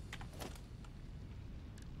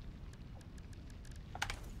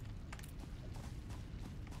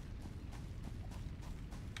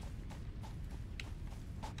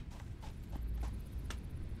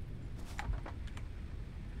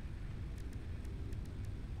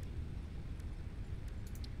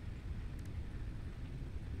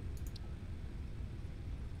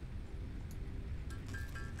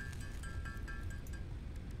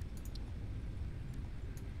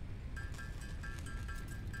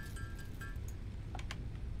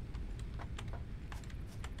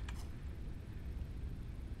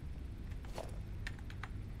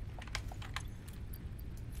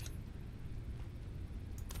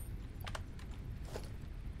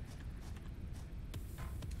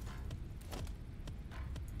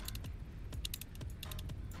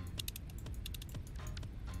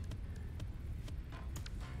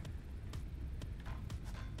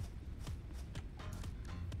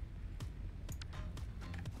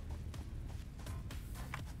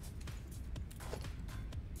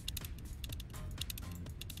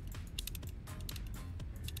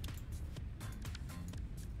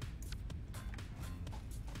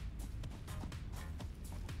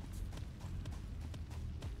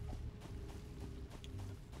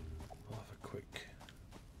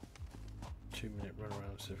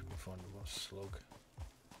 Let's see if we can find more slug.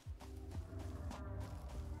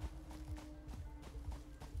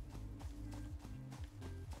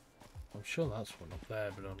 I'm sure that's one up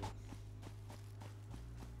there, but I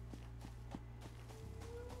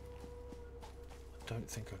don't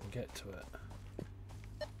think I can get to it.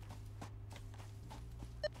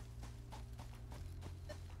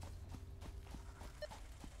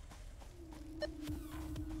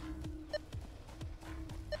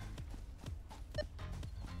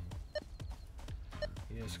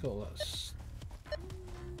 Yeah, it's got all that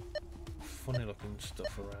funny looking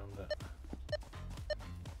stuff around it.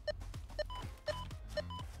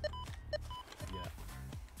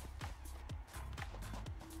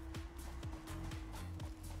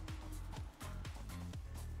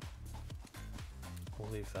 We'll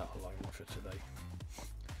leave that alone for today.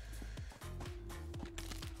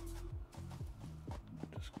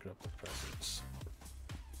 Just grab the presents.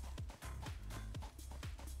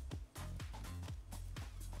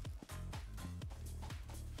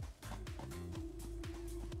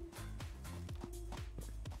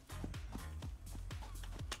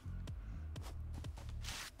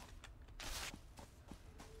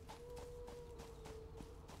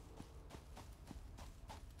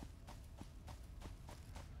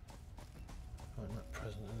 And that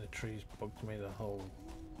present in the trees bugged me the whole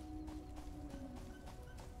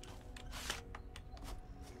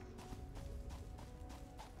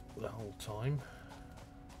time.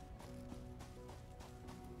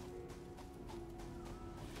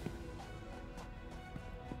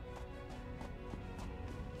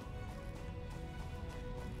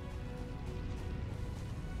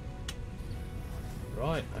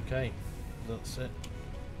 Right, okay, that's it.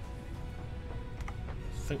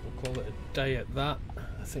 I think we'll call it a day at that.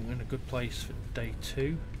 I think we're in a good place for day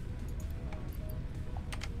 2.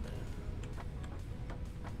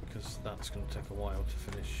 Because that's going to take a while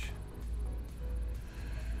to finish.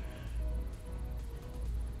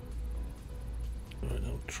 Right,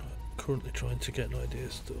 I'm currently trying to get an idea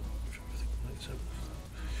still. If everything makes sense.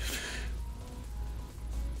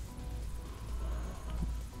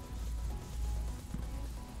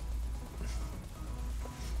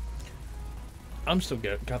 I'm still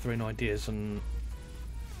gathering ideas, and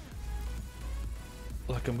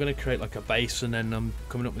like I'm going to create like a base, and then I'm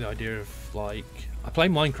coming up with the idea of like I play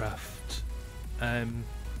Minecraft,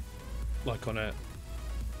 like on a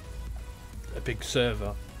big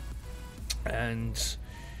server, and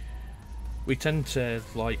we tend to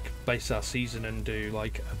like base our season and do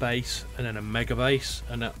like a base and then a mega base,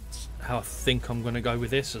 and that's how I think I'm going to go with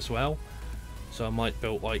this as well. So I might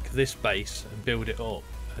build like this base and build it up,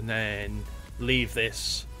 and then leave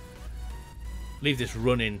this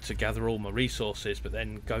running to gather all my resources, but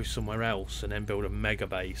then go somewhere else and then build a mega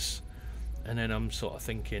base. And then I'm sort of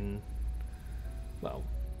thinking, well,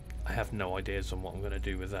 I have no ideas on what I'm going to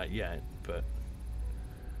do with that yet, but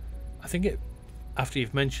I think after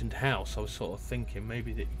you've mentioned house, I was sort of thinking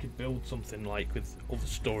maybe that you could build something like with all the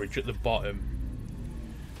storage at the bottom,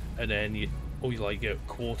 and then you get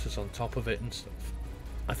quarters on top of it and stuff.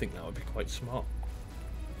 I think that would be quite smart.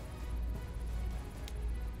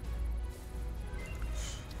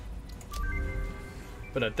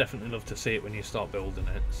 But I'd definitely love to see it when you start building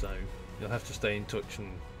it, so you'll have to stay in touch,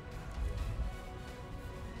 and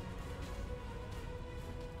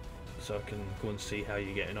so I can go and see how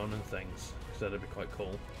you're getting on and things, because that'd be quite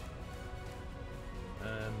cool.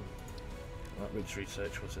 Right, which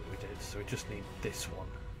research was it we did? So we just need this one.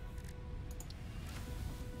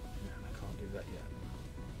 No, I can't do that yet.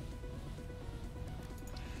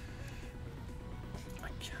 I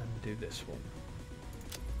can do this one.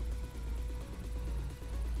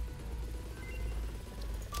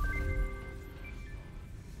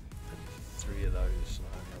 3 of those, and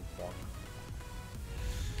I only have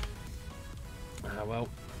 1. Ah well.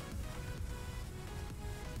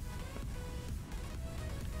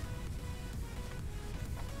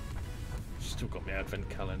 Still got my advent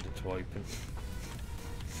calendar to open.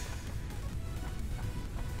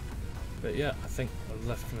 But yeah, I think I've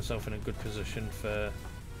left myself in a good position for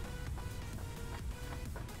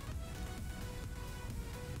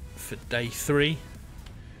day 3.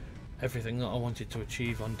 Everything that I wanted to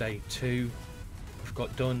achieve on day 2 we've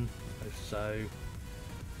got done. So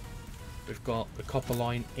we've got the copper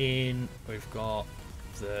line in, we've got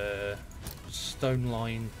the stone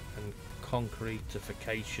line and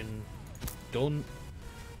concretification done,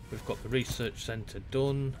 we've got the research centre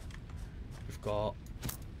done, we've got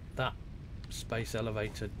that space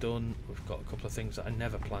elevator done, we've got a couple of things that I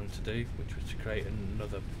never planned to do, which was to create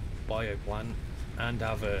another bioplant and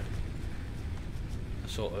have a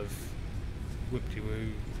sort of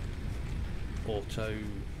whip-de-woo auto.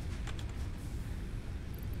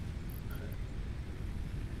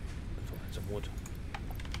 Some wood.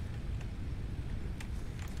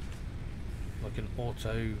 Like an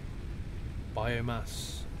auto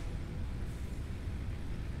biomass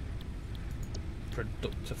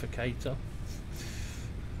productificator.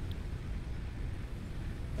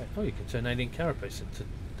 Oh, you can turn alien carapace into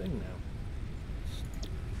thing now.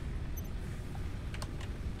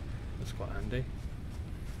 That's quite handy.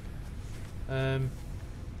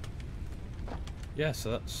 Yeah,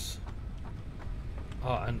 so that's...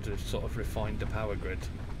 Oh, and to sort of refined the power grid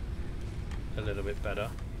a little bit better.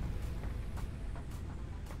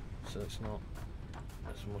 So it's not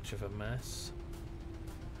as much of a mess.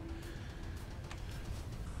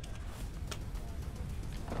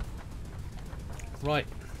 Right,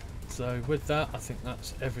 so with that, I think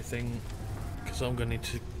that's everything, because I'm going to need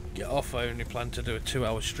to get off. I only plan to do a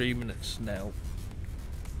 2-hour stream, and it's now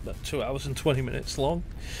about 2 hours and 20 minutes long.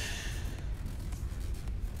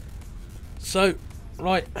 So,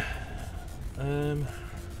 right,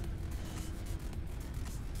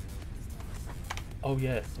 oh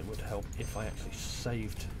yeah, it would help if I actually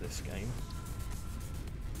saved this game.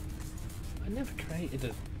 I never created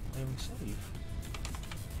my own save.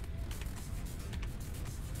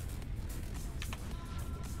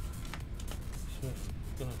 So I'm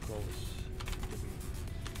gonna call this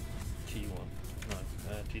T1, no,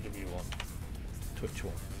 TW1, Twitch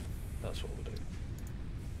 1, that's what we'll do.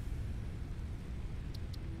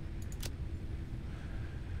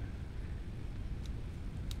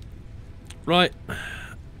 Right,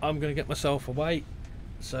 I'm going to get myself away,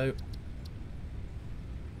 so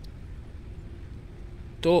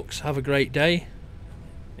dorks, have a great day.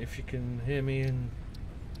 If you can hear me in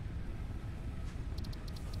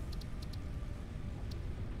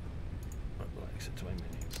exit to my menu.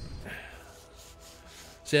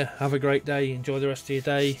 So yeah, have a great day, enjoy the rest of your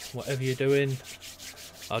day, whatever you're doing.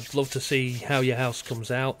 I'd love to see how your house comes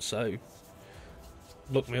out, so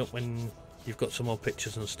look me up when you've got some more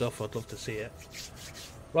pictures and stuff. I'd love to see it.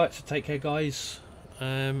 Right, so take care guys.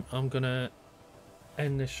 I'm gonna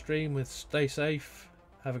end this stream with stay safe,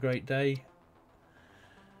 have a great day,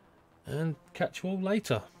 and catch you all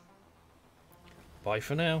later. Bye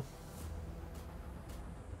for now.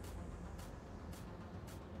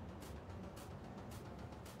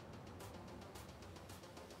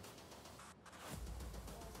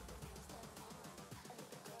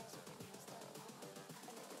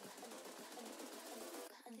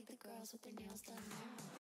 With their nails done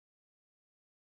now.